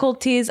with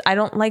difficulties. I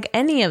don't like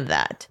any of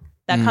that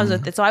comes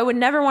with it. So I would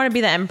never want to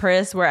be the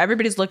empress where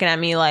everybody's looking at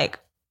me like,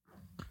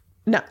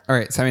 no. All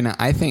right, Sabina,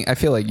 I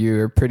feel like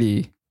you're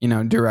pretty,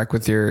 direct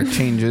with your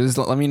changes.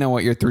 Let me know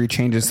what your 3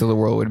 changes to the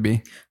world would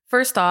be.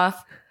 First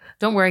off,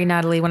 don't worry,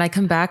 Natalie. When I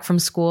come back from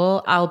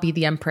school, I'll be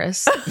the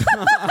empress.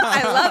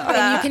 I love that.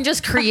 And you can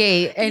just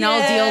create, and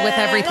I'll deal with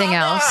everything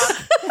else.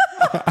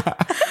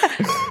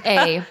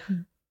 I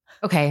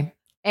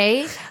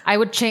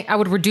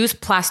would reduce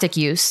plastic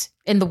use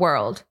in the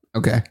world.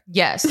 Okay.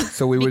 Yes.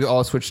 So we would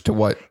all switch to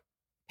what?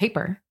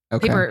 Paper.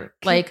 Okay. Paper.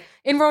 Like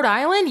in Rhode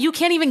Island, you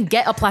can't even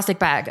get a plastic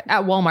bag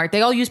at Walmart.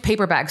 They all use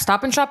paper bags.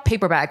 Stop and Shop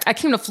paper bags. I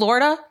came to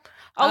Florida.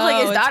 I was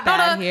like,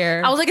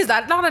 is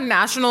that not a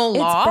national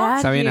law?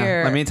 Bad Sabina,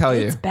 here. let me tell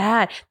you. It's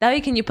bad.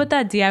 Davi, can you put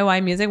that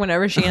DIY music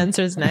whenever she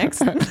answers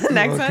next?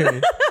 Next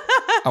one.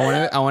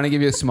 I want to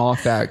give you a small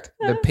fact.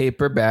 The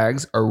paper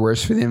bags are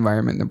worse for the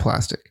environment than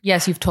plastic.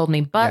 Yes, you've told me.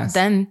 But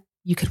then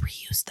you could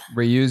reuse them.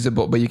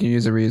 Reusable, but you can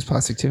use a reused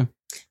plastic too.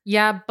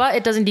 Yeah, but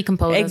it doesn't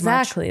decompose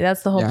exactly. as much.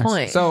 That's the whole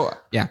point. So,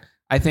 yeah.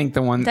 I think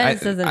the one Dennis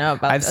doesn't know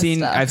about I've seen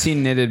stuff. I've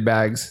seen knitted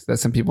bags that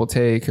some people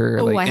take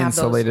or like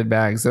insulated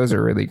bags. Those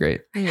are really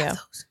great. Yeah.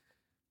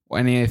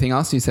 Anything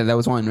else? You said that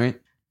was one, right?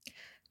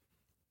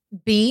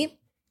 B,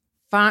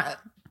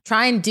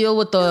 try and deal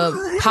with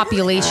the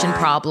population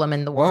problem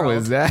in the world. What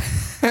was that?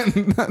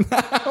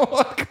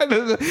 What kind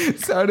of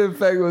sound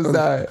effect was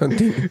that?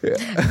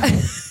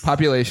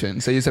 Population.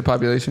 So you said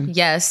population?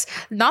 Yes.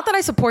 Not that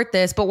I support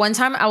this, but one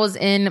time I was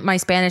in my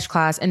Spanish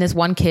class and this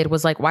one kid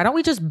was like, why don't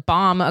we just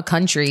bomb a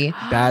country?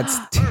 That's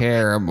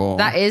terrible.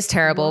 That is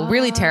terrible.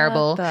 Really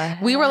terrible.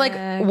 We were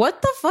like,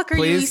 what the fuck are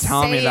you saying? Please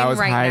tell me that was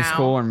high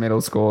school or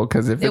middle school.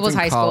 Because if it was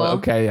high school.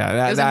 Okay,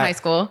 yeah. It was in high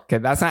school. Okay,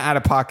 that's not out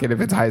of pocket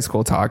if it's high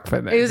school talk.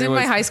 But it was in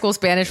my high school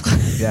Spanish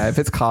class. Yeah, if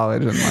it's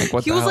college, I'm like,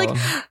 what the hell? He was like,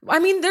 I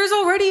mean, there's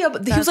already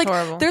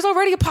there's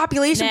already a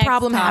population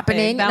problem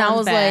happening. And I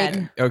was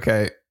like,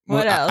 okay.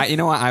 What else? You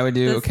know what I would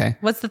do? Okay.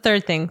 What's the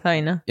third thing,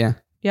 Sabina? Yeah.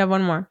 You have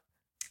one more.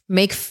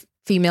 Make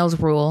females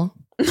rule.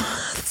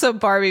 So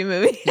Barbie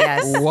movie.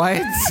 Yes.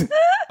 What?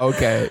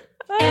 Okay.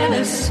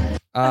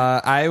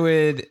 I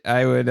would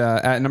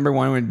at number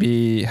 1 would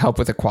be help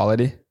with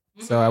equality.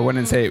 So I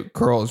wouldn't say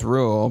girls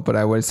rule, but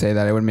I would say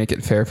that I would make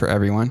it fair for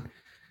everyone.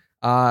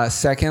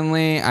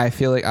 Secondly, I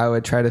feel like I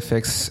would try to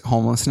fix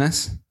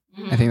homelessness.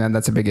 I think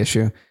that's a big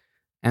issue.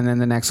 And then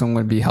the next one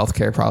would be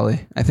healthcare,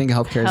 probably. I think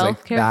healthcare is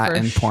like that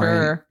important.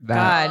 Sure.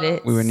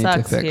 That we would need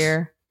to fix.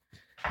 Here.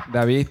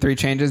 David, 3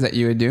 changes that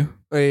you would do?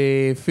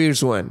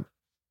 First one.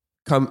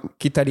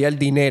 Quitaría el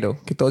dinero.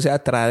 Que todo sea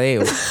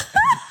tradeo.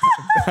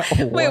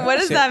 Wait, what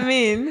does that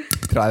mean?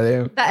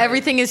 Tradeo. That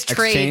everything is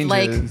trade.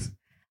 Exchanges.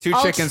 2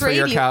 I'll chickens for trade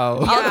your you- cow.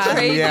 I'll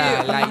trade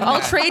Yeah, you. like I'll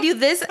that. trade you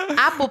this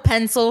Apple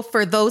Pencil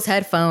for those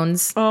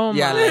headphones. Oh my.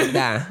 Yeah, like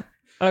that.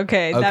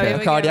 Okay. Okay. That way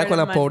we Acabaría get con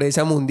la rid of money.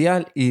 pobreza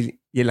mundial y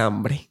el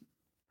hambre.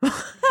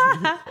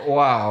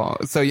 Wow.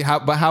 So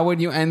how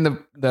would you end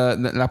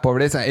the la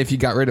pobreza if you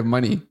got rid of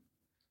money?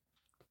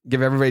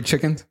 Give everybody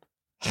chickens?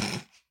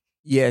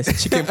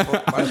 Yes, chicken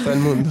para todo el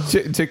mundo.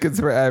 Chickens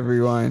for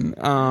everyone.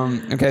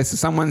 Okay, so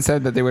someone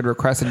said that they would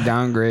request a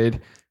downgrade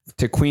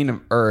to Queen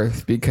of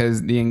Earth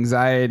because the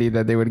anxiety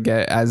that they would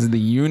get as the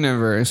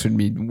universe would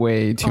be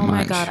way too Oh much.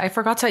 my God. I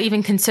forgot to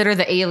even consider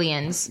the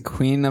aliens.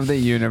 Queen of the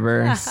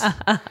universe.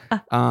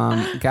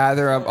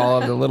 Gather up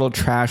all of the little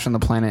trash on the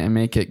planet and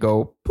make it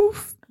go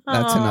poof.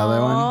 That's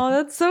another one. Oh,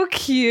 that's so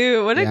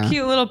cute. What Yeah. a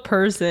cute little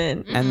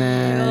person. And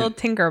then A little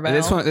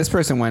Tinkerbell. This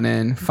person went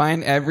in.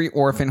 Find every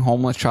orphan,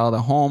 homeless child a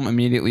home.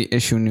 Immediately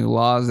issue new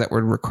laws that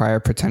would require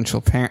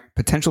potential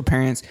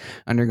parents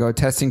undergo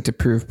testing to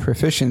prove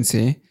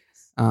proficiency.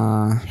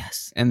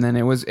 Yes. And then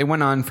it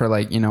went on for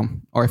like,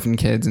 orphan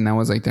kids, and that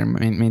was like their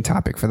main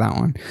topic for that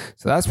one.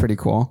 So that's pretty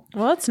cool.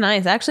 Well, that's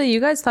nice. Actually, you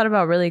guys thought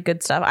about really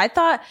good stuff. I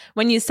thought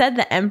when you said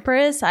the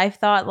Empress, I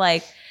thought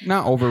like,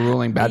 Not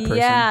overruling bad person.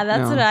 yeah,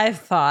 that's No. what I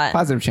thought.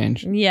 Positive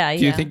change. Yeah,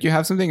 Do you think you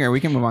have something, or we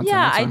can move on to the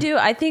Yeah, next I one? do.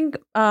 I think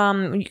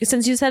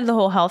since you said the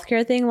whole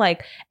healthcare thing,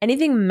 like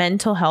anything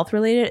mental health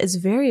related is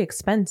very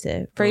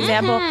expensive. For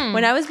example,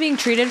 when I was being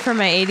treated for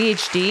my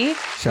ADHD,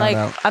 Shout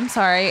out. I'm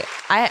sorry,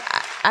 I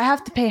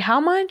have to pay how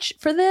much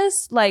for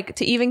this? Like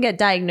to even get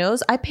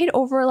diagnosed, I paid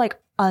over like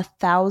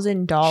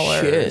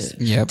 $1,000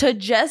 Shit. Yep. to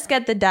just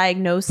get the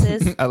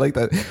diagnosis. I like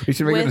that. We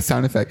should make it a With-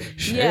 sound effect.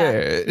 Yeah.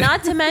 Shit.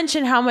 Not to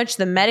mention how much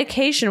the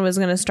medication was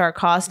going to start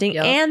costing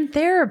Yep. and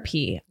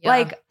therapy. Yeah.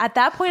 Like at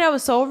that point, I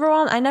was so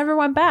overwhelmed, I never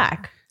went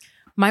back.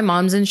 My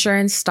mom's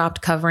insurance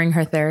stopped covering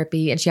her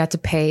therapy and she had to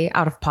pay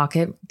out of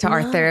pocket to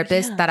our No,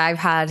 therapist yeah. that I've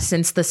had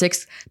since the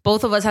 6th.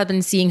 Both of us have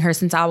been seeing her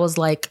since I was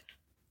like,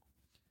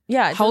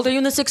 Yeah. how old are you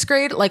in the 6th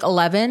grade? Like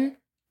 11,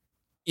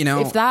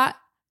 if that.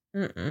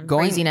 Mm-mm.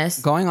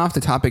 Craziness. Going off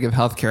the topic of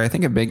healthcare, I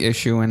think a big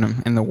issue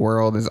in the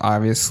world is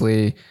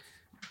obviously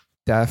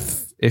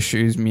deaf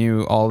issues,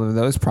 mute, all of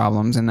those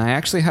problems. And I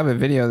actually have a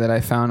video that I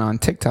found on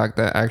TikTok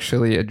that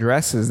actually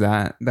addresses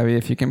that. Debbie,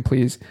 if you can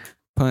please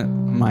put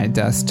my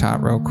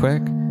desktop real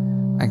quick,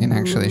 I can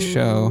actually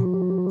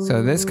show.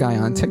 So this guy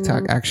on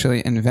TikTok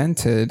actually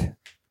invented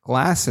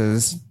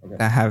glasses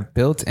that have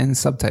built-in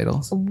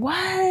subtitles.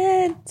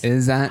 What?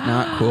 Is that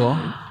not cool?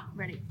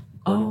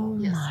 Oh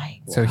my.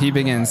 So he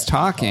begins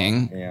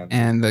talking,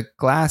 and the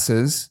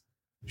glasses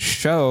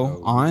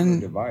show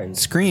on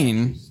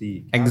screen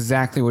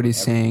exactly what he's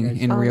saying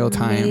in real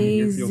time.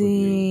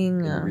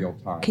 Amazing.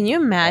 Can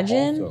you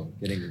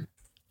imagine?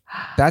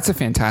 That's a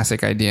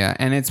fantastic idea,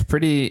 and it's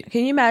pretty.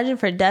 Can you imagine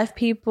for deaf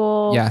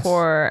people? Yes.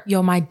 For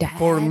Yo, my dad.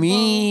 For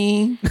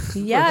me,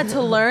 yeah,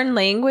 to learn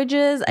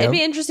languages. Yep. It'd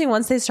be interesting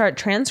once they start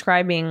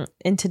transcribing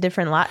into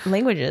different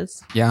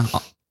languages. Yeah.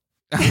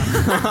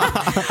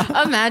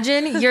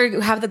 Imagine you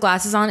have the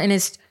glasses on and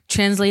it's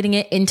translating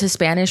it into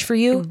Spanish for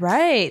you.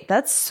 Right.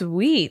 That's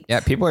sweet. Yeah,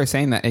 people are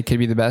saying that it could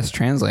be the best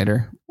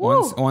translator.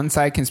 One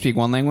side can speak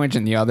one language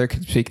and the other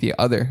can speak the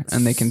other,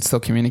 and they can still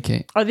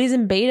communicate. Are these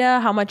in beta?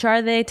 How much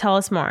are they? Tell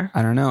us more.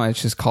 I don't know.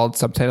 It's just called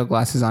Subtitle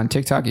Glasses on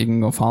TikTok. You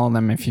can go follow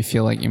them if you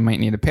feel like you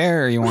might need a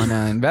pair or you want to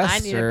invest. I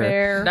need a or,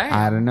 pair.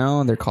 I don't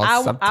know. They're called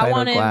I Subtitle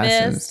want to Glasses.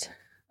 invest.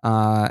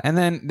 And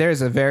then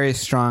there's a very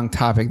strong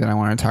topic that I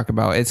want to talk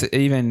about. It's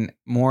even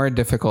more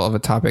difficult of a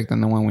topic than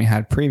the one we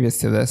had previous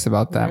to this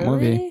about that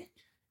movie. Really?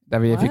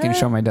 Debbie, if you can What?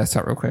 show my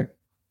desktop real quick.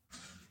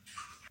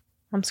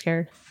 I'm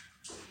scared.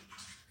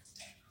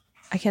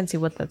 I can't see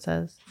what that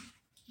says.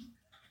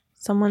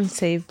 Someone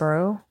save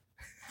bro.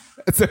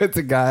 So it's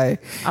a guy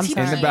I'm in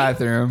the sorry.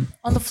 bathroom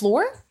On the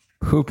floor?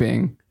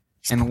 pooping,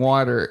 and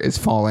water is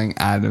falling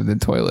out of the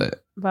toilet.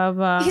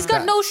 Baba. He's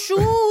got no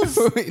shoes.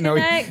 No,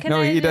 Can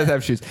I he does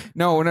have shoes.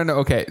 No.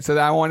 Okay, so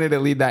I wanted to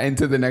lead that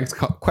into the next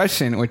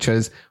question, which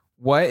was,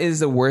 what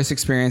is the worst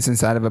experience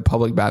inside of a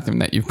public bathroom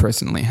that you've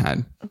personally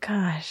had?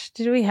 Gosh,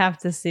 did we have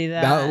to see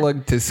that? That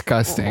looked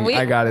disgusting.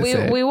 I gotta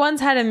say. We once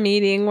had a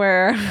meeting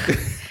where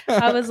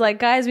I was like,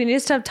 guys, we need to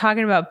stop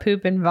talking about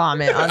poop and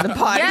vomit on the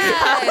podcast.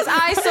 Yes,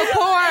 I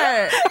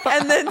support.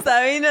 And then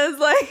Sabina's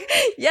like,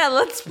 yeah,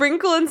 let's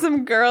sprinkle in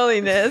some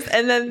girliness.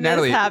 And then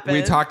Natalie, this happened.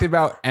 we talked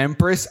about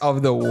Empress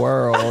of the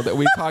World.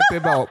 We talked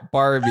about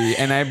Barbie,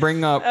 and I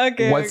bring up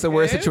what's the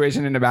worst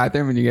situation in the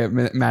bathroom, and you get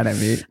mad at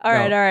me. All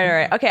right.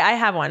 No. Okay, I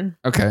have one.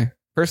 Okay.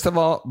 First of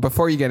all,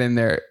 before you get in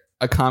there,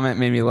 a comment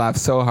made me laugh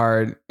so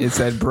hard. It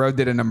said, "Bro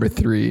did a number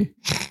 3."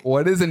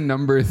 What is a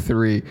number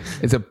 3?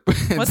 It's a.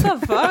 What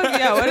the fuck?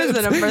 Yeah, what is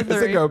a number It's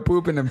 3? like a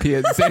poop and a pee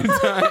at the same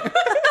time.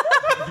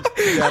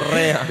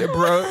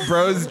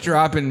 Bro's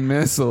dropping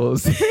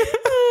missiles.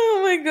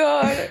 Oh my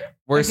god.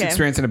 Worst Okay.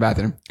 experience in a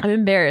bathroom. I'm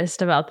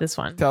embarrassed about this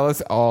one Tell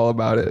us all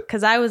about it.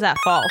 because I was at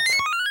fault.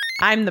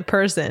 I'm the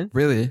person.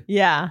 Really?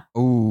 Yeah.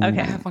 Ooh.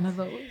 Okay. One of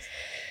those.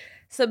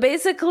 So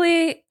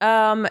basically,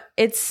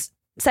 it's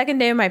second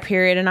day of my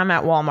period and I'm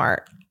at Walmart.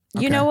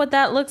 You know what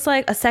that looks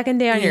like? A second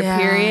day on your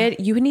period.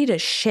 You need a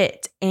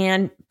shit.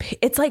 And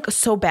it's like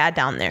so bad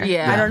down there.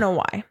 Yeah. I don't know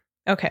why.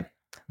 Okay.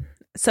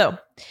 So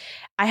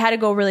I had to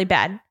go really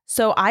bad.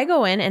 So I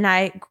go in and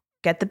I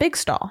get the big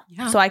stall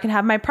so I can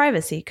have my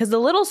privacy. Because the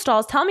little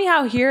stalls, tell me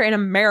how here in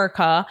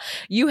America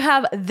you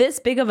have this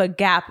big of a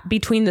gap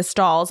between the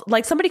stalls.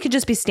 Like somebody could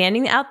just be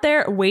standing out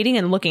there waiting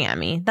and looking at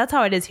me. That's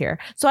how it is here.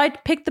 So I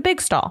picked the big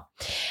stall.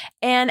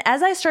 And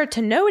as I start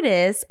to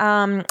notice,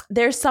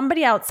 there's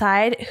somebody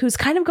outside who's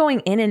kind of going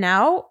in and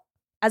out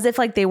as if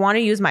like they want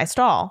to use my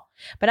stall.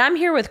 But I'm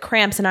here with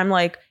cramps and I'm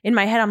like, in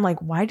my head, I'm like,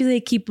 why do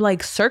they keep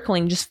like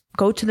circling? Just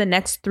go to the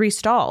next 3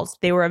 stalls.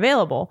 They were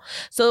available.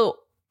 So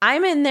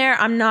I'm in there.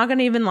 I'm not going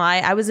to even lie.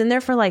 I was in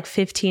there for like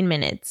 15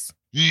 minutes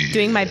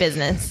doing my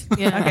business.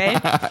 Okay.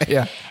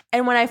 Yeah.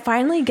 And when I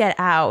finally get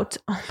out,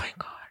 oh my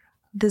God,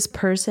 this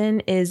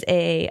person is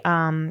a,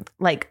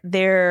 like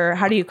they're,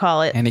 how do you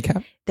call it?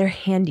 Handicap? They're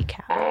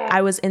handicapped.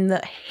 I was in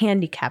the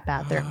handicap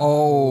bathroom.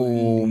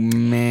 Oh,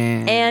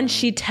 man. And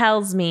she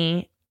tells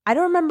me, I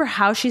don't remember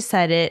how she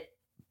said it,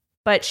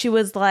 but she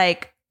was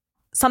like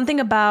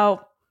something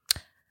about,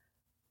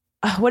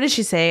 what did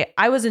she say?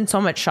 I was in so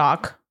much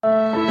shock.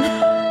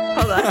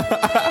 Hold on.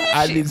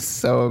 I'd be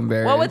so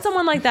embarrassed. What would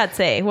someone like that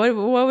say? What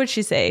would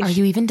she say? Are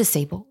you even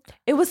disabled?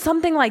 It was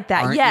something like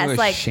that. Aren't yes, you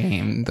like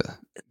ashamed?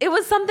 it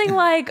was something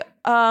like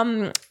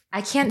I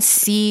can't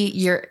see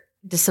your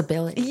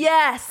disability.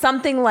 yeah,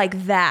 something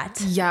like that.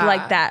 Yeah.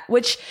 Like that,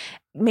 which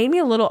made me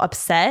a little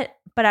upset,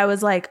 but I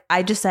was like,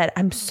 I just said,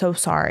 I'm so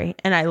sorry.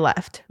 And I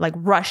left, like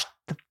rushed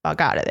the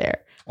fuck out of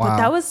there. Wow. But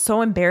that was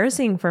so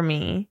embarrassing for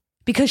me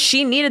because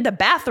she needed the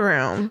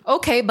bathroom.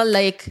 Okay, but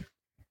like,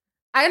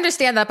 I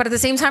understand that. But at the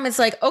same time, it's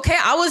like, okay,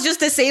 I was just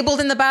disabled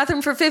in the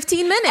bathroom for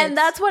 15 minutes. And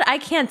that's what I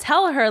can't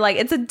tell her. Like,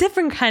 it's a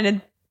different kind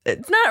of,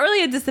 it's not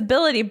really a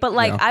disability, but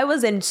like No. I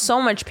was in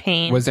so much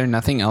pain. Was there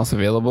nothing else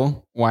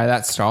available? Why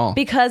that stall?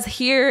 Because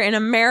here in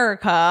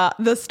America,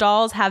 the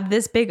stalls have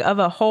this big of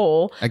a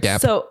hole. A gap.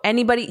 So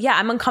anybody,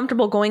 I'm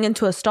uncomfortable going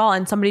into a stall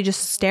and somebody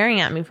just staring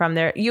at me from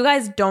there. You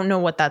guys don't know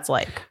what that's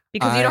like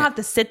because you don't have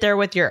to sit there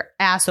with your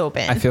ass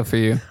open. I feel for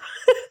you.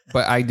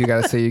 But I do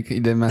gotta say you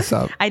did mess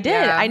up. I did.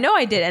 Yeah. I know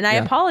I did. And I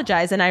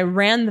apologized and I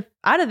ran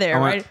out of there.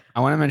 I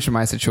want to mention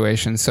my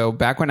situation. So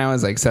back when I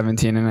was like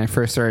 17 and I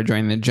first started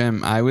joining the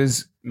gym, I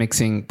was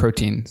mixing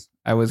proteins.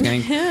 I was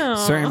getting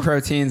certain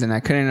proteins and I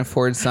couldn't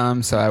afford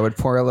some. So I would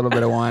pour a little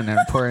bit of one and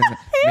pour in.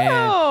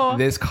 Man,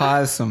 this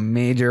caused some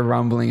major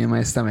rumbling in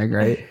my stomach,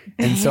 right?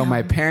 And so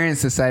my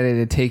parents decided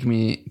to take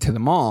me to the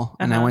mall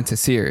and I went to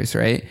Sears,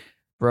 right?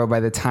 Bro,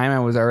 by the time I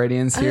was already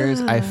in Sears,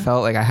 I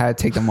felt like I had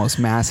to take the most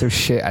massive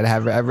shit I'd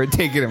have ever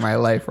taken in my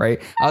life, right?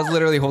 I was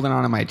literally holding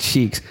on to my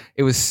cheeks.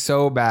 It was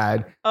so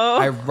bad.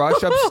 I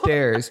rush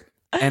upstairs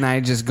and I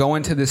just go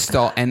into this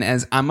stall. And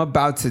as I'm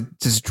about to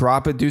just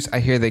drop a deuce, I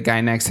hear the guy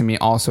next to me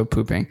also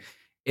pooping.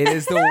 It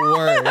is the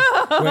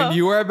worst when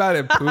you are about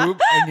to poop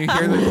and you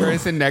hear the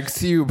person next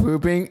to you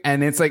pooping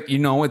and it's like,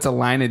 it's a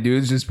line of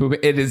dudes just pooping.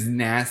 It is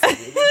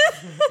nasty.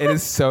 It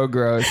is so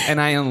gross. And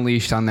I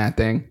unleashed on that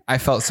thing. I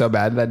felt so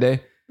bad that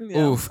day.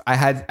 Yeah. Oof. I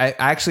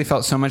actually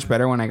felt so much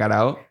better when I got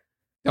out.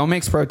 Don't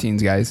mix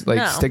proteins, guys.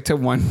 Like stick to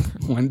one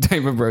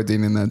type of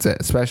protein and that's it.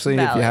 Especially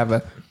if you have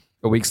a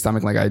weak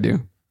stomach like I do.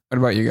 What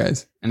about you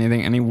guys?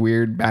 Any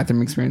weird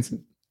bathroom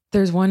experiences?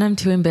 There's one I'm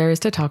too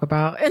embarrassed to talk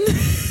about.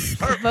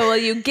 But will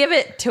you give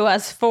it to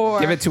us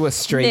Give it to us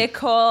straight.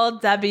 Nicole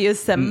W.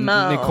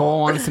 Simone.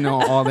 Nicole wants to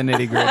know all the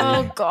nitty gritty.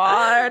 Oh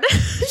God.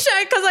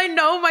 Because I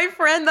know my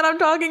friend that I'm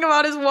talking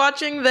about is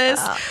watching this.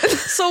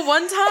 So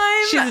one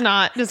time She's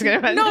not. Just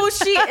gonna No,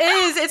 she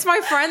is. It's my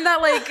friend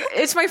that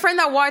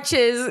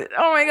watches.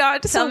 Oh my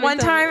God. So one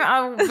time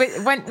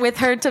I went with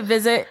her to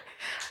visit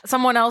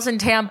someone else in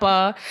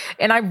Tampa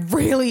and I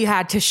really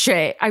had to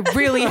shit.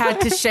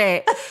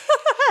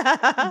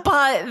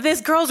 But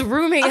this girl's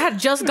roommate had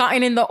just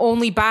gotten in the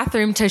only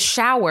bathroom to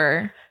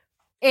shower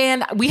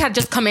and we had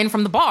just come in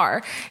from the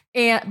bar.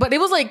 But it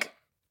was like,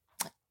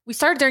 we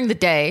started during the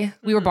day.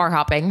 We were bar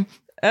hopping.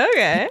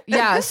 Okay.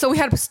 Yeah. So we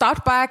had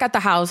stopped back at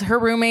the house. Her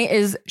roommate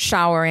is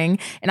showering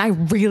and I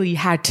really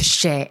had to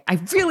shit.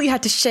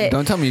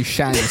 Don't tell me you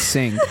shat in the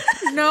sink.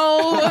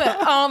 No.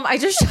 I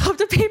just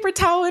shoved a paper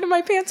towel into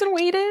my pants and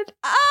waited.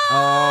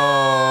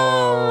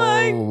 Oh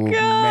my God.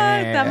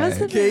 Man. That must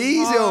have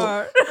been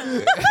hard.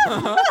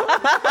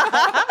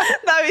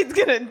 Now he's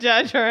gonna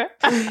judge her.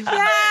 Yeah.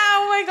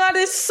 Oh my God.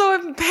 It's so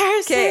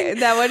embarrassing. Okay.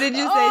 Now what did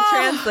you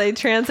say?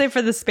 Translate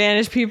for the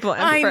Spanish people.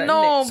 And I for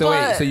know. So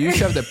wait, so you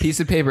shoved a piece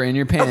of paper in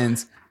your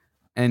pants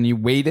and you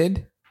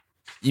waited?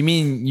 You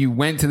mean you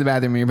went to the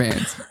bathroom in your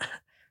pants?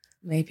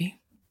 Maybe.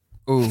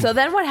 Ooh. So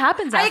then what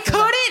happens after I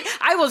couldn't.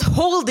 I was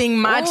holding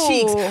my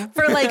cheeks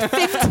for like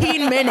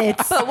 15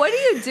 minutes. But what do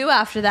you do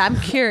after that? I'm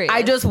curious.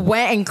 I just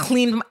went and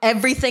cleaned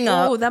everything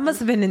up. Oh, that must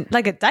have been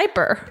like a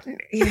diaper.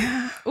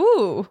 Yeah.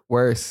 Ooh.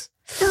 Worse.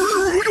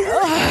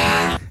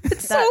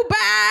 It's so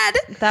bad.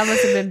 That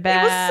must have been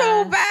bad. It was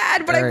so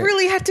bad, but I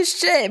really had to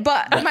shit.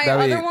 But my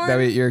other one. That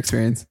was your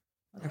experience.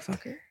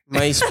 Motherfucker.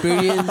 My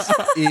experience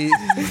is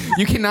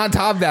You cannot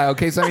top that,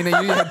 okay? So I mean,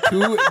 you had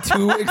two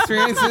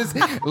experiences.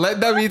 Let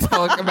David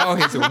talk about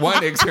his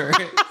one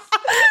experience.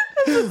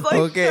 Like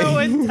Okay. show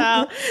and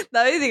tell.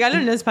 David, dígalo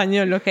en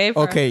español, okay?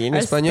 For Okay, en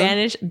our español.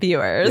 Spanish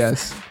viewers.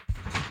 Yes.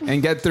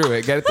 And get through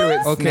it. Get through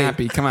it Okay.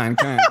 snappy. Come on.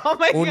 Oh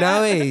my una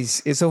God.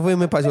 vez, eso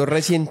me pasó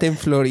reciente en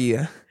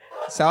Florida.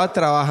 Estaba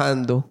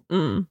trabajando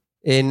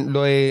en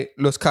lo de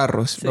los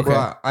carros. Luego,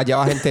 allá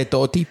va gente de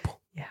todo tipo.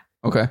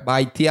 Okay. Va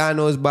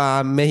haitianos,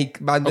 va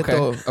van de Okay.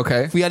 todo.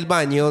 Okay. Fui al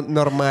baño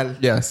normal.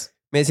 Yes.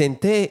 Me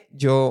senté,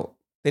 yo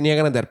tenía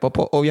ganas de dar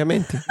popo,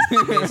 obviamente.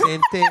 Me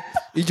senté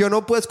y yo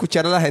no puedo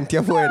escuchar a la gente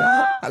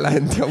afuera. A la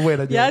gente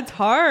afuera. Yeah, it's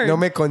hard. No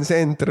me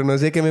concentro, no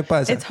sé qué me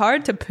pasa. It's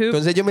hard to poop.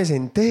 Entonces yo me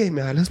senté,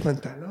 me da los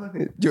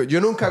pantalones. Yo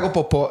nunca hago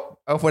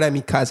popó afuera de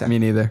mi casa. Me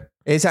neither.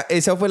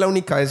 Esa fue la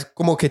única vez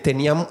como que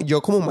tenía...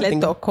 Yo como Le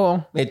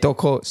tocó. me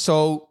tocó.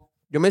 So,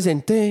 yo me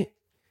senté.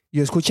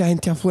 Yo escuché a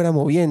gente afuera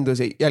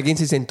moviéndose. Y alguien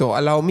se sentó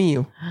al lado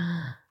mío.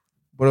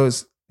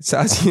 Bros,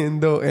 estaba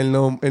haciendo el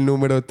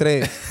número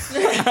 3.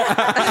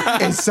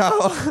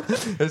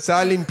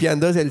 estaba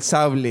limpiándose el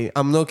sable.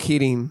 I'm not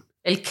kidding.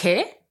 ¿El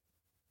qué?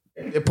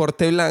 El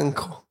deporte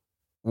blanco.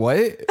 What?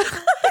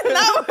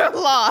 Now we're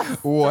lost.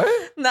 What?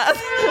 Not-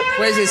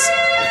 Pues es...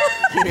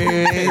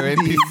 ¡Qué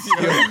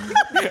bendición!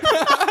 Wait,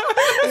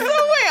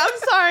 I'm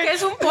sorry.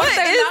 Es un poste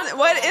blanco.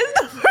 What is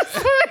the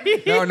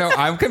first one? No,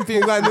 I'm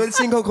confused. Jugando el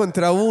 5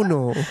 contra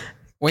 1.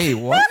 Wait,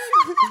 what?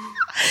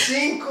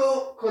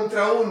 5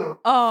 contra 1.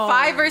 Oh.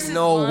 5 versus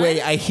No 1.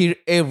 way, I hear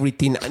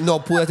everything. No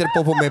pude hacer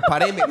popo, me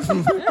paré.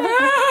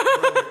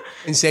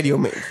 En serio,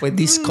 fue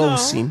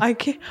disgusting. No, I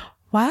can't.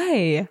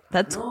 Why?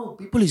 That's No,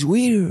 people is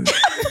weird.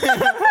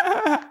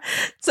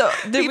 so.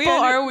 People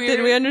are weird.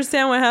 Did we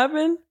understand what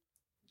happened?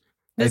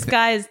 This thi-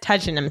 guy is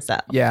touching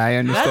himself. Yeah, I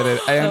understood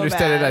it. I so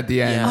understood it bad. at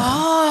the end.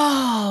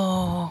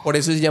 Oh. Por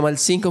eso se llama el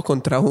 5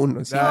 contra 1.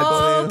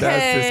 That's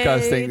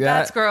disgusting.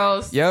 That's That-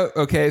 gross. Yep.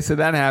 Okay. So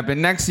that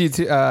happened. Next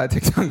YouTube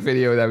TikTok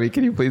video that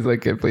can you please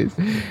link it, please?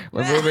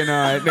 We're moving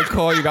on.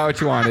 Nicole, you got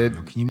what you wanted.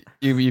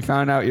 You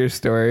found out your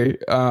story.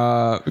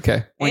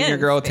 Okay. When your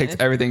And girl Spanish.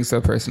 takes everything so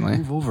personally.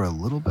 Move over a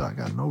little bit. I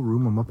got no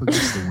room. I'm up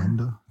against the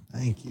window.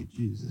 Thank you,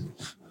 Jesus.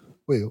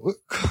 Wait, what?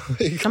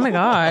 Oh my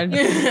God.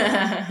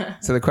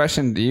 So the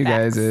question to you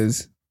guys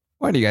is,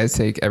 why do you guys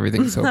take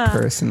everything so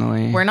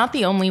personally? We're not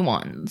the only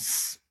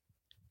ones.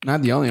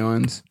 Not the only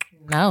ones.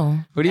 No.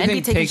 Who do you And we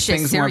think take takes shit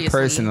things more seriously.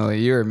 personally?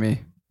 You or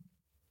me?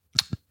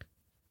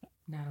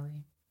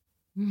 Natalie.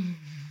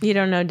 You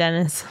don't know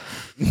Dennis.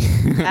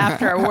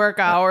 After work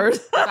hours.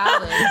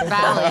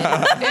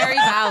 Valid. Very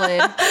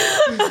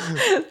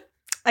valid.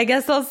 I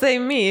guess I'll say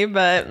me,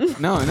 but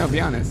No, be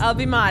honest. I'll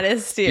be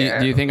modest here.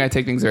 Do you think I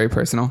take things very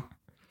personal?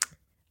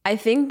 I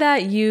think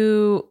that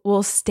you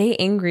will stay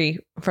angry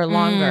for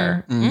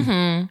longer.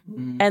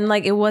 Mm-hmm. And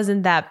like it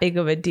wasn't that big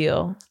of a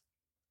deal,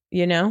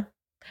 you know?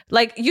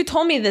 Like you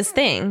told me this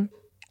thing.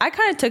 I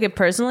kind of took it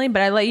personally,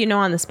 but I let you know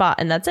on the spot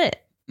and that's it.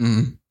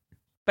 Mm.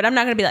 But I'm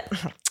not going to be like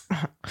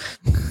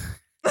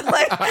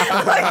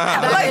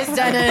That is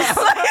Dennis.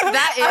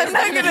 That is I'm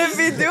not going to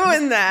be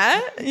doing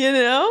that, you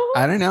know?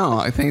 I don't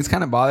know. Things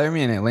kind of bother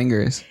me and it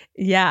lingers.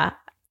 Yeah.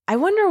 I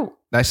wonder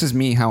That's just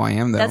me, how I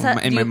am, though, that's how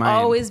in my you've mind.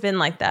 always been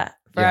like that.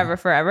 Yeah.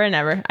 Forever and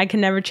ever. I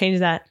can never change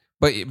that.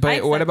 But I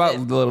what about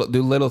accept it.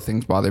 do little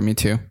things bother me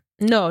too?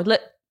 No, yeah.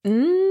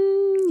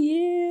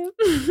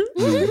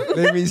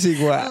 Let me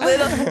see what.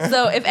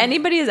 So if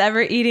anybody is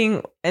ever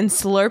eating and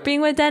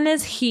slurping with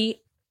Dennis,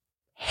 he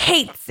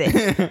hates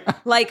it.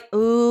 Like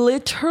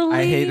literally.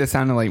 I hate the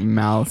sound of like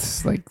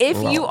mouths. Like If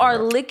you are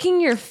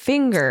licking your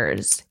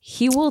fingers,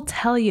 he will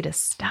tell you to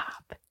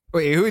stop.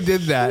 Wait, who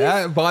did that?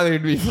 That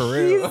bothered me for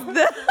real.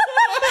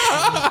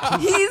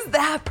 He's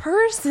that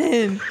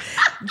person.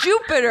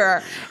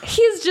 Jupiter.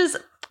 He's just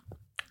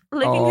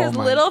licking Oh his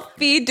my little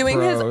feet,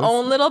 doing his gross.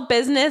 own little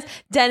business.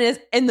 Dennis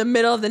in the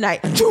middle of the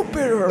night.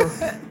 Jupiter.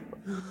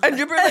 And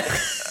Jupiter like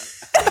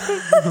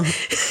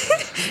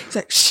he's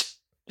like, shh.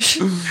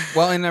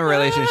 Well, in a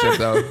relationship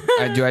though,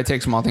 do I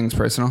take small things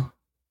personal?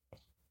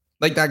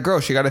 Like that girl,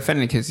 she got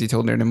offended because you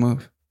told her to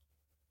move.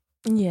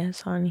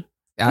 Yes, honey.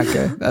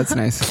 Okay, that's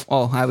nice.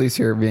 Well, at least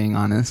you're being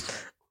honest.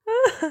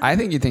 I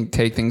think you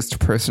take things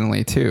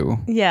personally too.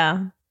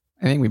 Yeah.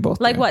 I think we both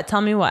Like do. what?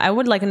 Tell me what. I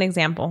would like an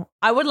example.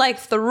 I would like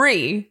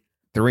three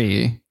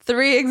 3.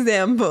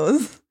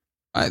 examples.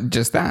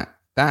 Just that.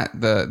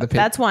 The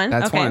That's one.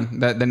 That's Okay. one.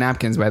 The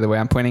napkins, by the way.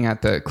 I'm pointing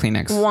at the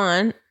Kleenex.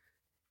 One.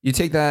 You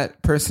take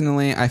that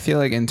personally. I feel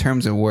like in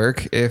terms of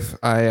work, if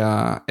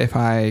I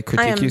critique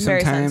am you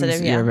very sometimes,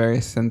 sensitive, yeah. you're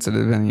very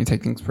sensitive and you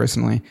take things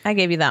personally. I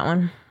gave you that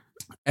one.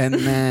 And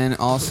then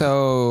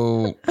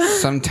also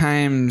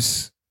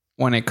sometimes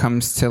when it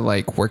comes to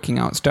like working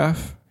out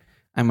stuff,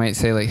 I might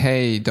say like,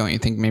 hey, don't you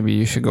think maybe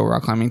you should go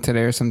rock climbing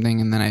today or something?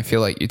 And then I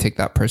feel like you take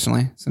that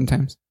personally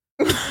sometimes.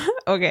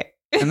 Okay.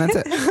 And that's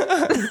it.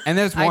 And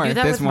there's more. I do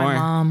that There's with more. my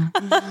mom.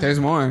 There's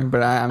more.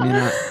 But I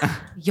mean,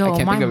 Yo, I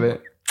can't think of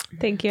it.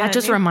 Thank you. That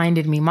just honey.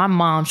 reminded me. My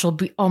mom, she'll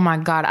be, oh my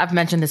God, I've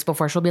mentioned this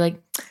before. She'll be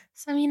like,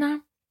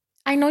 Samina,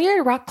 I know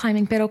you're rock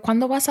climbing, pero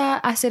 ¿cuándo vas a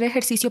hacer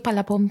ejercicio para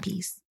la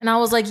pompis? And I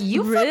was like,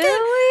 you tell me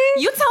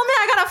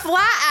I got a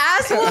flat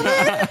ass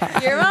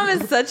woman? Your mom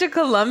is such a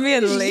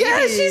Colombian lady.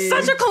 Yeah, she's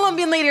such a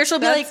Colombian lady. Or she'll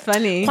be like,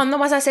 funny. ¿Cuándo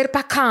vas a hacer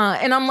pa' acá?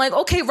 And I'm like,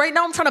 okay, right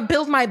now I'm trying to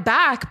build my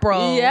back,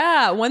 bro.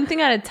 Yeah, one thing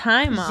at a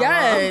time, Mama.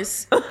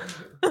 Yes.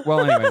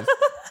 Well, anyways,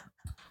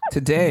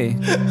 today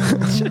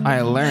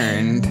I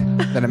learned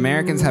that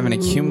Americans have an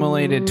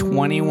accumulated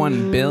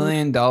 $21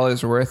 billion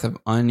worth of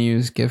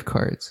unused gift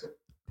cards.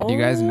 Did you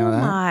guys know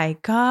that? Oh my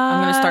God.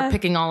 I'm going to start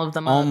picking all of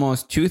them up.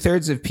 Almost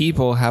 2/3 of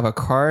people have a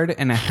card,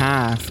 and a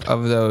half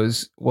of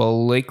those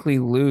will likely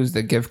lose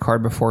the gift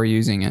card before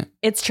using it.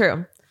 It's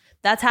true.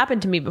 That's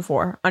happened to me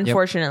before,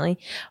 unfortunately.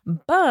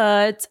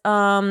 But,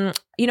 I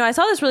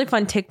saw this really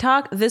fun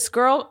TikTok. This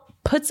girl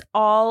puts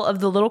all of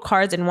the little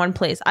cards in one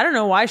place. I don't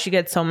know why she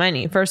gets so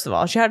many. First of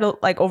all, she had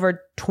like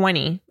over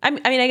 20. I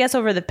mean, I guess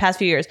over the past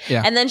few years.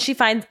 Yeah. And then she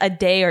finds a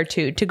day or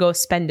two to go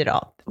spend it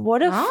all.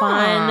 What a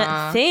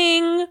fun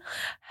thing.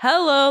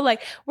 Hello.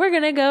 Like, we're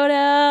going to go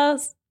to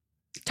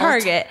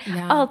Target,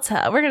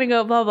 Ulta. We're going to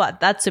go blah, blah.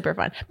 That's super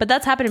fun. But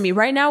that's happened to me.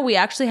 Right now, we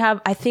actually have,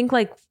 I think,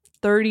 like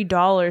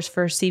 $30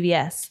 for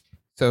CVS.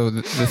 So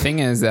the thing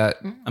is that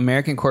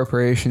American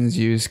corporations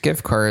use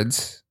gift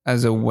cards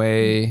as a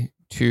way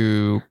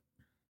to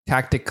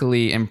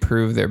tactically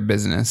improve their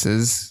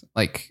businesses,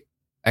 like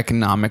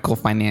economical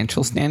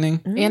financial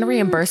standing And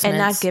reimbursements. And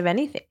not give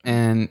anything.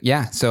 and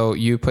yeah, so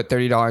you put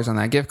 $30 on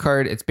that gift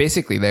card, it's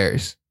basically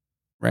theirs,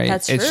 right?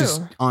 That's it's true.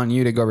 just on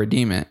you to go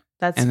redeem it.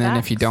 That's And then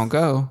if facts. you don't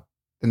go,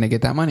 then they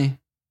get that money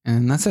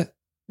and that's it.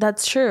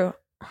 That's true.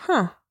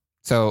 Huh.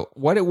 So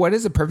what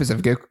is the purpose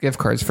of gift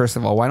cards? First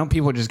of all, why don't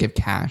people just give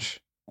cash?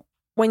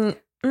 When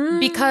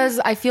Because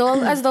I feel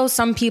as though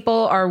some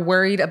people are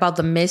worried about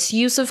the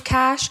misuse of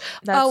cash.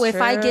 That's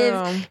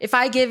If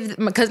I give,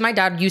 because my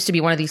dad used to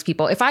be one of these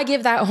people. If I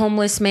give that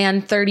homeless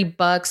man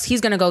 $30,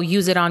 he's going to go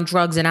use it on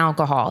drugs and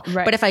alcohol.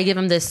 Right. But if I give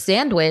him this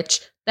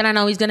sandwich, then I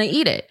know he's going to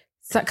eat it.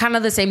 So kind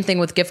of the same thing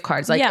with gift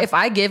cards. Like Yeah. if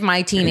I give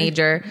my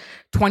teenager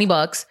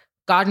 $20,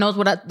 God knows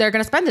what they're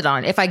going to spend it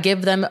on. If I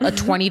give them a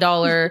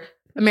 $20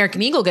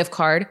 American Eagle gift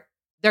card,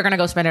 they're going to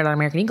go spend it on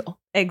American Eagle.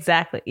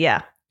 Exactly.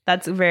 Yeah.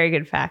 That's a very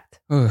good fact.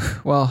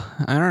 Oof, well,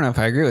 I don't know if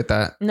I agree with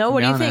that. No, to what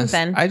be do you think, honest.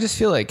 Ben? I just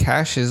feel like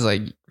cash is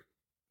like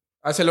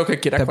Hace lo que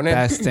quiera the con él.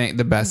 best thing,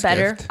 the best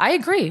Better. gift. I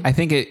agree. I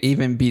think it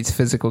even beats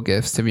physical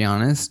gifts, to be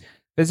honest.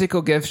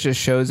 Physical gifts just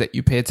shows that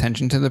you pay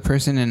attention to the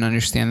person and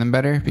understand them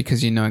better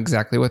because you know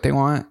exactly what they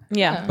want.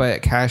 Yeah.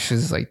 But cash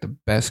is like the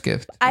best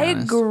gift. to be I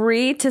honest.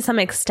 agree to some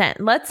extent.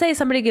 Let's say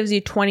somebody gives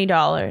you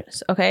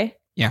 $20. Okay.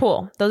 Yeah.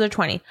 Cool. Those are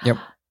 20. Yep.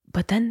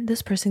 But then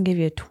this person gave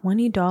you a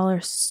 $20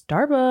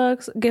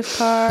 Starbucks gift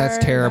card. That's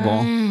terrible.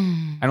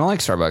 I don't like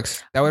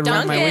Starbucks. That would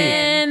ruin my week.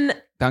 Dunkin'.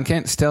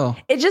 Dunkin', still.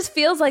 It just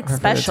feels like Prefer the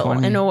special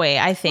 20. in a way,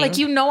 I think.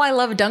 Like, I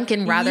love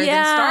Dunkin' rather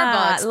Yeah,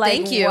 than Starbucks. like,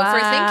 Thank you for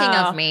thinking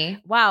wow. of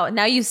me. Wow.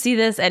 Now you see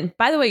this. And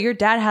by the way, your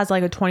dad has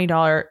like a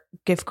 $20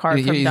 gift card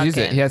He from used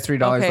Dunkin'. it. He has $3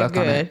 left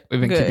on it.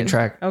 We've been keeping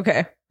track.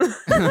 Okay.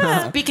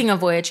 Speaking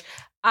of which,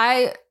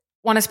 I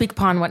want to speak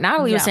upon what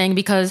Natalie was Yeah. saying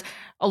because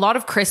a lot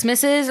of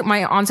Christmases,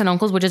 my aunts and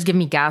uncles would just give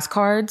me gas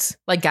cards,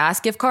 like gas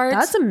gift cards.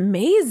 That's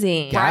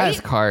amazing. Gas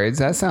Right? cards.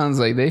 That sounds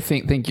like they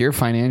think you're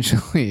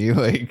financially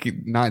like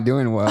not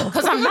doing well.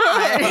 Because I'm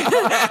not.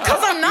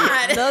 Because I'm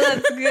not. No,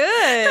 that's good.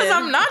 Because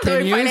I'm not Can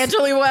doing you-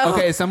 financially well.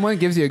 Okay, someone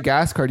gives you a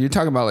gas card. You're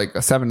talking about like a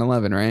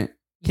 7-Eleven, right?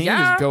 Can you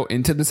Yeah. just go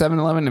into the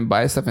 7-Eleven and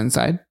buy stuff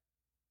inside?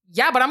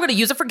 Yeah, but I'm going to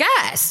use it for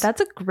gas. That's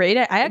a great.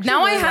 I actually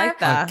Now I really have- like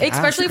that. A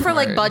Especially gas for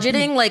like card.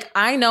 budgeting. Like,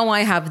 I know I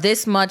have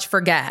this much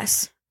for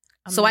gas.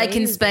 So I can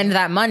Amazing. spend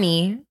that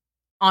money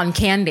on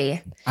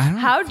candy. I don't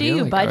How do feel you like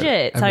I would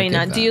budget, ever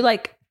Salina? give Do you that.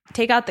 like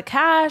take out the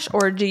cash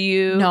or do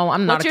you? No,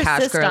 I'm not what's a your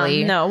cash system?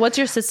 girly. No, what's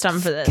your system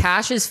for this?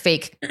 Cash is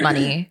fake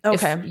money.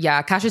 Okay.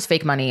 Cash is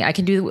fake money. I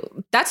can do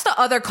that's the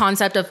other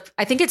concept of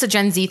I think it's a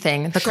Gen Z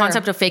thing, the Sure.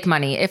 concept of fake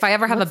money. If I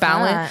ever have What's a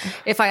balance, that?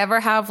 if I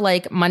ever have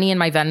like money in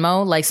my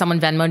Venmo, like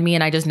someone Venmoed me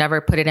and I just never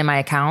put it in my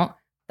account,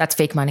 that's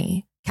fake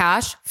money.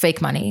 Cash,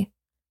 fake money.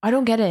 I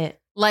don't get it.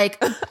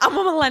 Like I'm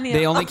a millennial.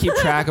 They only keep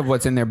track of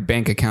what's in their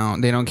bank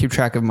account. They don't keep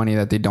track of money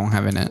that they don't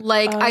have in it.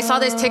 I saw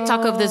this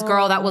TikTok of this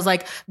girl that was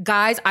like,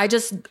 guys, I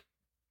just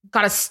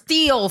got a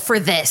steal for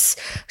this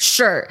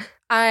shirt.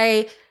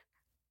 I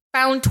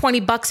found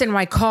 $20 in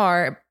my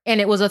car and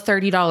it was a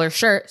 $30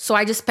 shirt. So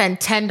I just spent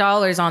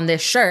 $10 on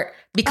this shirt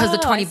because the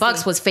Oh, I $20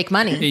 see. was fake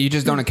money. You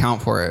just don't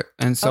account for it.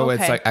 And so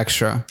it's Okay. like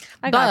extra.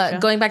 I But gotcha.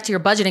 going back to your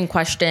budgeting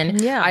question,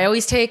 Yeah. I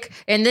always take,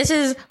 and this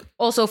is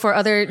also for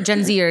other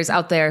Gen Zers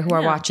out there who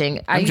are Yeah. watching.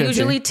 I I'm Gen Z.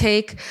 usually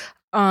take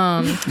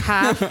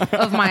half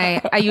of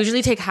my. I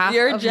usually take half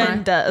You're of Gen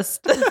my.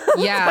 Dust.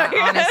 Yeah,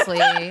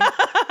 honestly,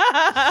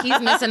 he's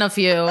missing a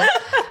few.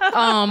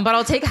 But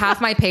I'll take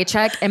half my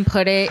paycheck and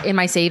put it in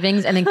my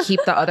savings and then keep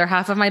the other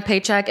half of my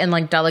paycheck and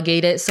like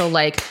delegate it. So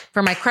like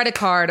for my credit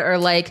card or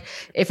like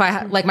if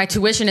I like my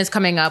tuition is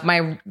coming up,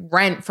 my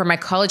rent for my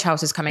college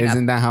house is coming up.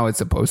 Isn't that how it's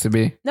supposed to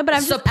be? No, but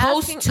I'm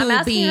I'm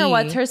asking her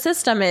what her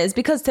system is,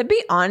 because to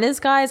be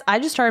honest, guys, I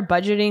just started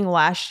budgeting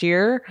last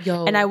year,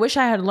 and I wish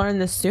I had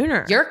learned this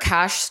sooner. Your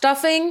cash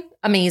stuffing,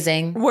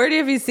 amazing. Where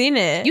have you seen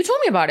it? You told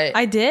me about it.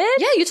 I did?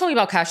 Yeah, you told me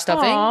about cash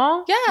stuffing.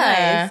 Aww,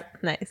 yeah.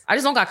 Nice. I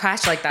just don't got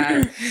cash like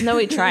that. No,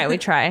 we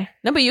try.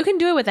 No, but you can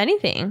do it with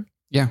anything.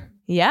 Yeah.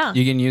 Yeah.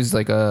 You can use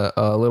like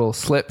a little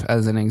slip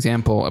as an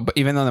example, but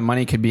even though the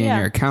money could be in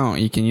your account,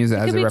 you can use it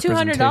as a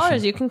representation. It could be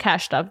 $200. You can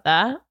cash stuff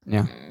that.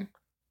 Yeah.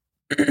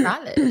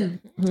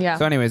 Yeah.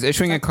 So anyways,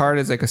 issuing a card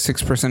is like a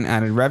 6%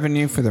 added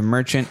revenue for the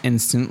merchant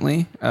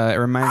instantly. It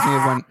reminds me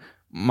of when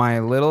my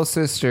little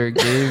sister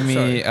gave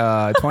me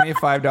a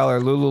 $25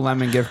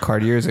 Lululemon gift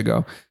card years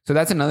ago. So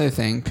that's another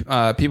thing.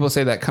 People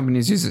say that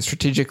companies use it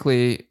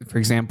strategically. For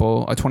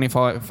example, a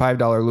 $25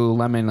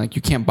 Lululemon, like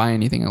you can't buy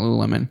anything at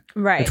Lululemon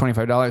right. for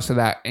 $25. So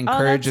that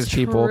encourages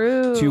people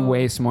to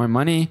waste more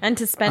money. And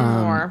to spend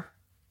more.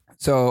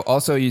 So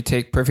also you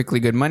take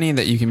perfectly good money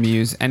that you can be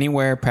used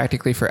anywhere,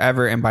 practically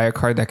forever, and buy a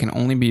card that can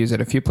only be used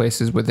at a few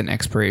places with an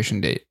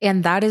expiration date.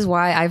 And that is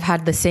why I've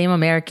had the same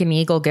American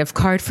Eagle gift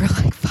card for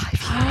like 5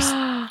 years.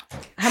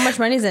 How much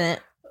money's in it?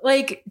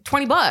 Like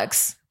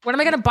 $20. What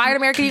am I going to buy an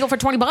American Eagle for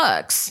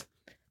 $20?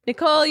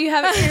 Nicole, you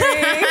have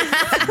earrings.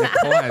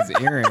 Nicole has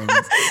earrings.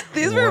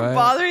 These were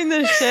bothering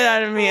the shit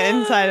out of me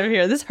inside of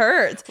here. This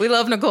hurts. We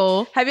love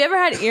Nicole. Have you ever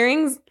had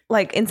earrings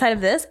like inside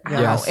of this?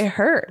 Yes. Ow, it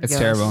hurts. It's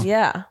terrible.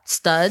 Yeah.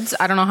 Studs.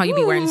 I don't know how you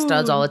be wearing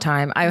studs all the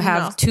time. I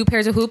have 2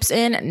 pairs of hoops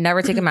in,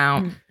 never take them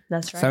out.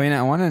 That's right. So,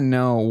 I want to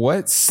know,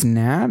 what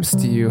snaps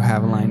do you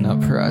have lined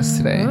up for us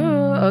today?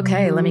 Ooh,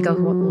 okay, let me go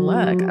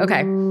look.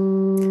 Okay.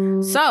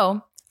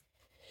 So,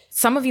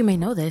 some of you may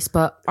know this,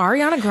 but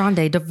Ariana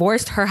Grande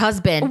divorced her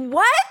husband.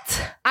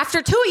 What?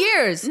 After 2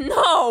 years.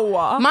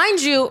 No.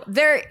 Mind you,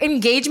 their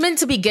engagement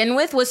to begin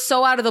with was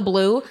so out of the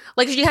blue.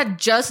 Like she had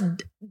just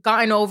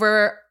gotten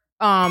over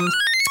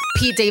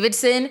Pete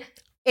Davidson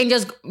and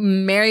just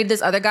married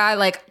this other guy.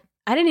 Like,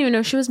 I didn't even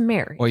know she was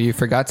married. What you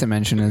forgot to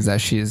mention is that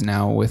she is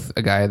now with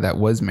a guy that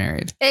was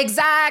married.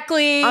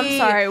 Exactly. I'm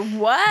sorry.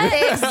 What?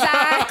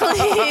 Exactly.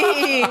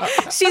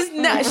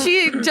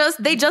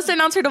 They just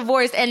announced her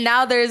divorce, and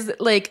now there's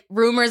like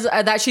rumors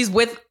that she's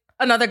with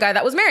another guy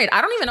that was married.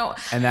 I don't even know.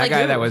 And that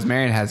guy that was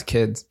married has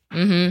kids.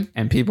 Mm-hmm.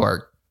 And people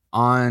are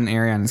on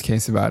Ariana's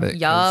case about it.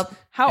 Yup.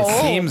 How old?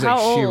 It seems like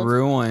she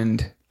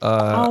ruined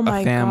a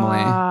family.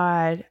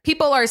 God.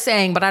 People are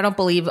saying, but I don't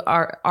believe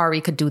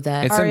Ari could do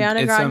that.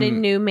 Ariana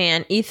Grande new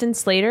man, Ethan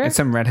Slater. It's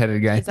some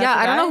redheaded guy. Yeah,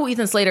 I don't know who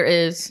Ethan Slater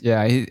is.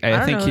 Yeah, I think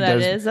know he who that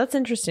does is. That's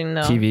interesting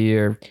though. TV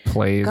or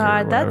plays or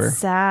whatever. God, that's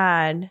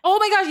sad. Oh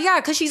my gosh, yeah,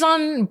 because she's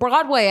on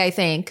Broadway, I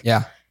think.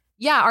 Yeah.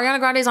 Yeah, Ariana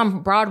Grande is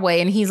on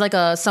Broadway, and he's like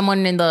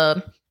someone in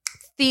the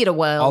theater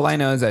world. All I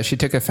know is that she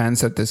took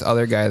offense that this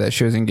other guy that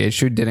she was engaged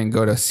to didn't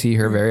go to see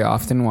her very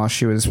often while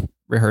she was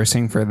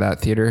rehearsing for that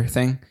theater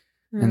thing.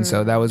 And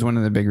so that was one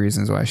of the big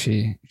reasons why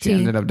she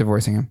ended up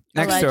divorcing him.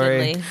 Next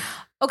Allegedly. story.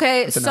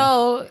 Okay,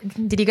 so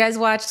did you guys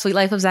watch Sweet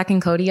Life of Zach and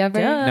Cody ever?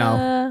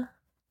 No.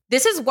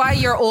 This is why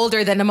you're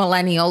older than a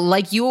millennial.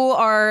 Like you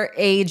are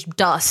age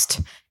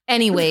dust.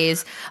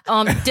 Anyways,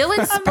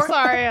 Dylan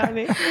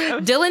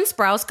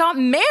Sprouse got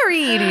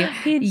married.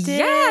 He did.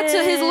 Yeah,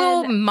 to his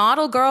little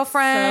model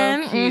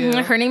girlfriend. So cute.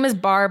 Her name is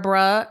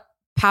Barbara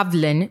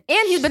Pavlin.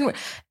 And he's been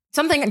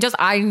something just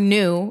I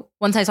knew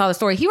once I saw the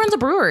story. He runs a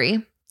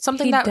brewery.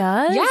 Something He that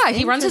does? Yeah,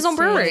 he runs his own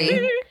brewery.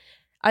 Interesting.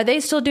 Are they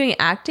still doing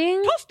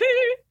acting?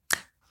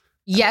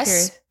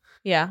 Yes.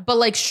 Yeah. But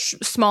like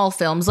small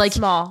films. Like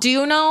Small. do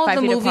you know 5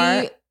 the Feet movie?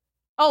 Apart?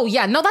 Oh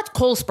yeah, no, that's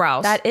Cole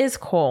Sprouse. That is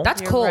Cole.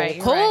 That's You're Cole. right,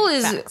 you're Cole right.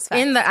 is Facts.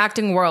 in the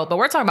acting world, but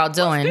we're talking about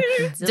Dylan.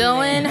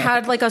 Dylan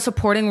had like a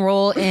supporting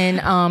role in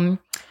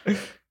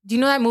do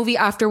you know that movie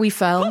After We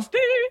Fell?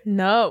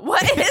 No.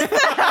 What is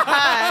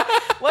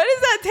that? What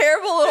is that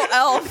terrible little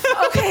elf?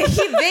 Okay,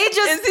 they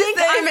just think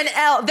I'm an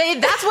elf.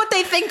 That's what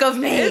they think of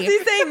me. Is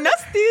he saying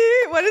nasty?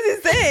 What is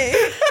he saying?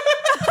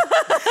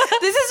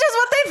 This is just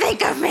what they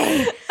think of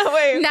me.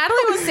 Wait.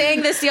 Natalie was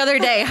saying this the other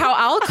day, how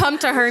I'll come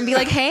to her and be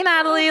like, hey,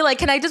 Natalie, like,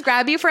 can I just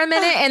grab you for a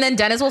minute? And then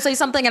Dennis will say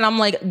something and I'm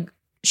like,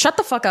 shut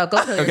the fuck up.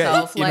 Go kill Okay,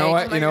 yourself. you know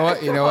what? You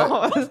know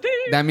what?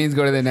 That means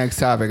go to the next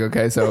topic,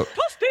 okay? So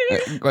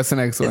what's the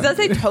next one? Does that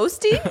say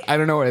toasty? I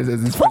don't know what it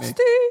is. It's funny.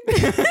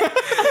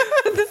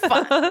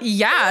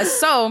 Yeah,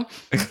 so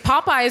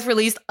Popeyes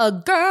released a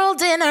girl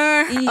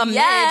dinner amidst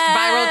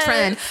viral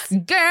trend.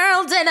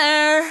 Girl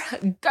dinner.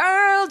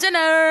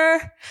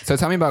 So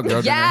tell me about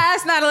girl dinner.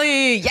 Yes,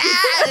 Natalie.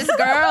 Yes,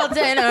 girl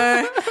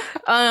dinner.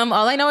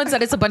 All I know is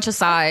that it's a bunch of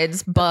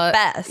sides, but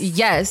Best.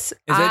 yes, Is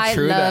it I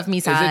true love that, me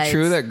sides. Is it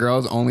true that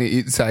girls only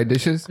eat side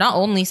dishes? Not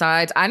only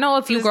sides. I know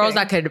a few girls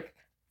that could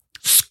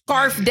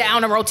scarf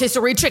down a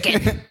rotisserie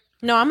chicken.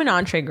 No, I'm an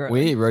entree girl.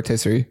 We eat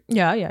rotisserie.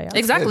 Yeah.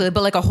 Exactly,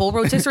 but like a whole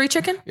rotisserie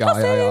chicken. Yeah.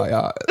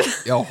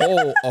 A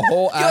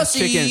whole ass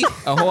Josie. chicken.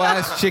 A whole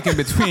ass chicken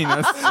between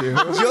us two.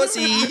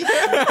 Josie.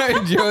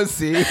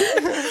 Josie.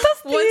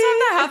 One time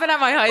that happened at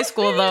my high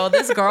school though.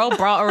 This girl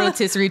brought a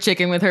rotisserie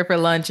chicken with her for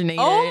lunch and ate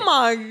Oh it.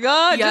 my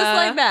god! Yeah. Just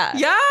like that.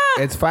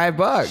 Yeah. It's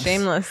 $5.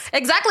 Shameless.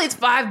 Exactly. It's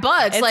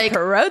 $5. It's like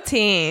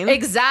protein.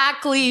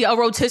 exactly. A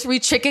rotisserie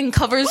chicken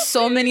covers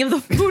so many of the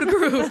food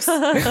groups. All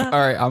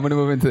right, I'm gonna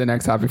move into the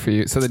next topic for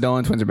you. So the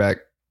Dolan twins are back.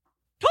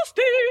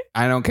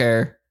 I don't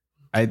care.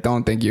 I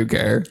don't think you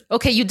care.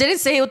 Okay, you didn't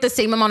say it with the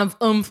same amount of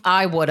oomph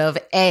I would have.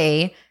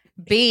 A.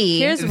 B.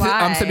 Here's why.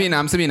 I'm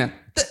Sabina.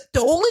 The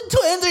Dolan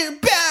twins are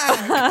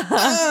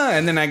back.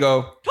 And then I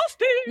go.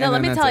 No, and let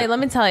then me that's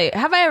tell it. you.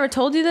 Have I ever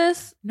told you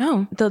this?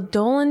 No. The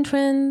Dolan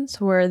twins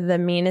were the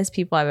meanest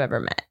people I've ever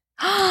met.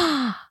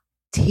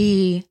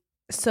 T.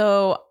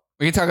 So,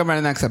 We can talk about it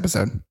in the next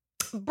episode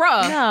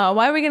Bruh. no,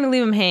 why are we going to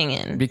leave them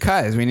hanging?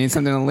 because we need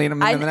something to lead them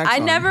into the next I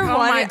one. never Oh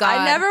my wanted. God.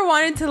 I never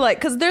wanted to like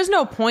because there's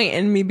no point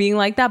in me being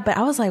like that. But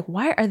I was like,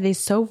 why are they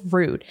so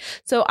rude?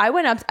 So I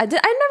went up. I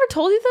never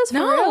told you this. For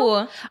real?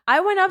 No. I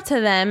went up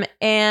to them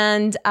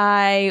and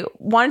I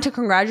wanted to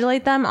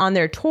congratulate them on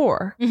their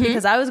tour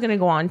because I was going to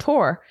go on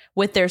tour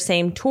with their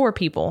same tour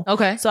people.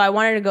 Okay. So I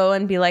wanted to go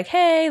and be like,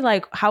 hey,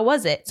 like, how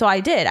was it? So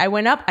I did. I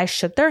went up, I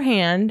shook their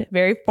hand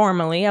very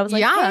formally. I was like,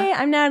 Yeah. hey,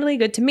 I'm Natalie.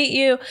 Good to meet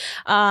you.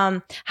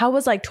 How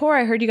was like tour?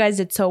 I heard you guys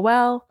did so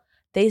well.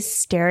 They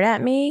stared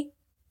at me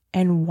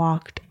and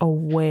walked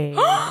away.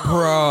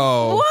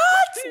 Bro. What?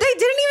 They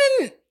didn't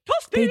even.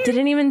 They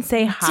didn't even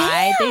say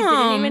hi. They didn't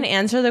Damn. even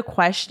answer the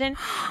question.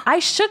 I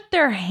shook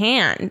their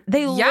hand.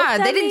 They looked Yeah, at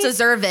they didn't me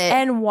deserve it.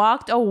 and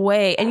walked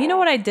away. And you know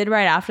what I did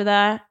right after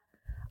that?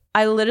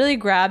 I literally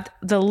grabbed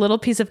the little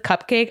piece of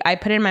cupcake, I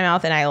put it in my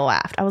mouth, and I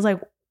laughed. I was like,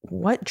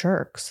 what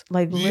jerks?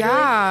 Like, literally,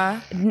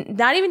 yeah.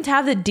 not even to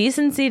have the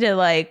decency to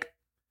like,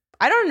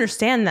 I don't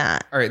understand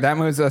that. All right, that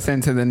moves us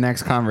into the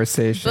next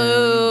conversation.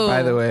 Boo.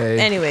 By the way,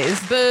 Anyways,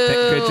 Boo.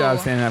 good job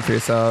standing up for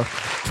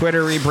yourself.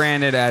 Twitter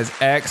rebranded as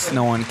X.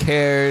 No one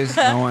cares.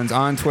 No one's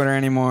on Twitter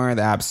anymore.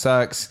 The app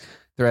sucks.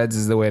 Threads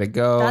is the way to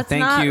go. that's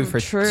Thank not you for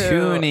true.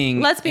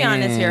 tuning. Let's be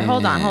honest here.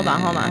 Hold on.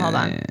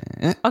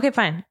 in. Okay,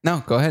 fine.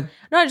 No, go ahead.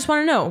 No, I just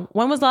want to know,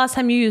 when was the last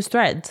time you used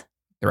Threads?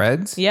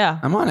 Threads? Yeah.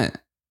 I'm on it.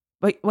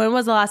 Wait, when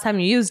was the last time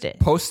you used it?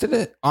 Posted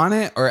it on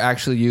it or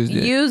actually used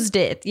it? Used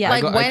it. Yeah.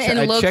 Like I went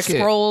and looked, check it.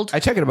 scrolled. I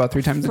check it about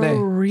 3 times a For day.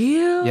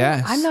 real?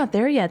 Yes. I'm not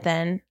there yet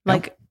then.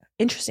 Like,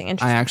 interesting.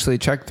 I actually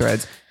check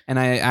Threads and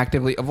I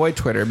actively avoid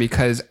Twitter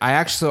because I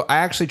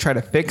actually try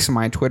to fix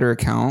my Twitter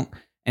account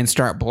and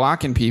start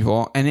blocking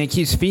people, and it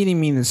keeps feeding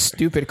me this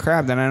stupid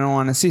crap that I don't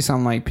want to see. So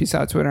I'm like, peace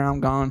out, Twitter. I'm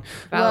gone.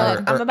 Well,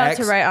 Or I'm about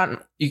to X. write on.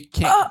 You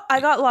can't. Oh,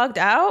 I got logged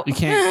out. You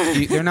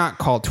can't. They're not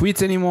called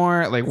tweets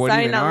anymore. Like, what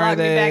Sorry, even not are log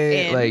me back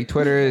they? in. Like,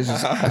 Twitter is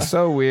just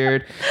so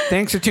weird.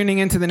 Thanks for tuning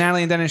in to the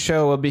Natalie and Dennis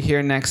Show. We'll be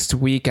here next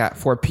week at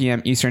 4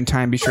 p.m. Eastern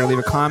Time. Be sure to leave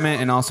a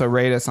comment and also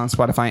rate us on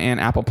Spotify and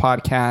Apple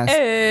Podcasts.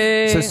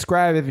 Hey.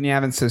 Subscribe if you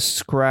haven't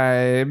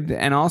subscribed.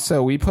 And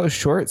also, we post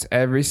shorts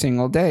every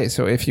single day.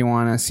 So if you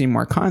want to see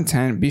more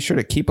content, be sure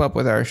to keep up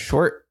with our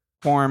short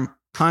form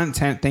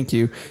content. Thank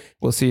you.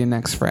 We'll see you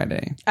next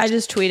Friday. I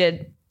just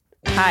tweeted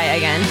hi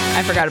again.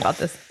 I forgot about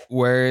this.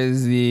 Where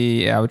is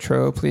the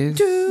outro, please?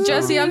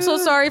 Jesse, I'm so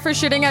sorry for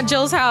shitting at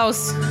Jill's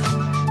house.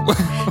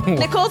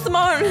 Nicole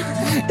Simone.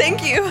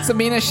 Thank you.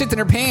 Sabina shits in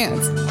her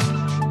pants.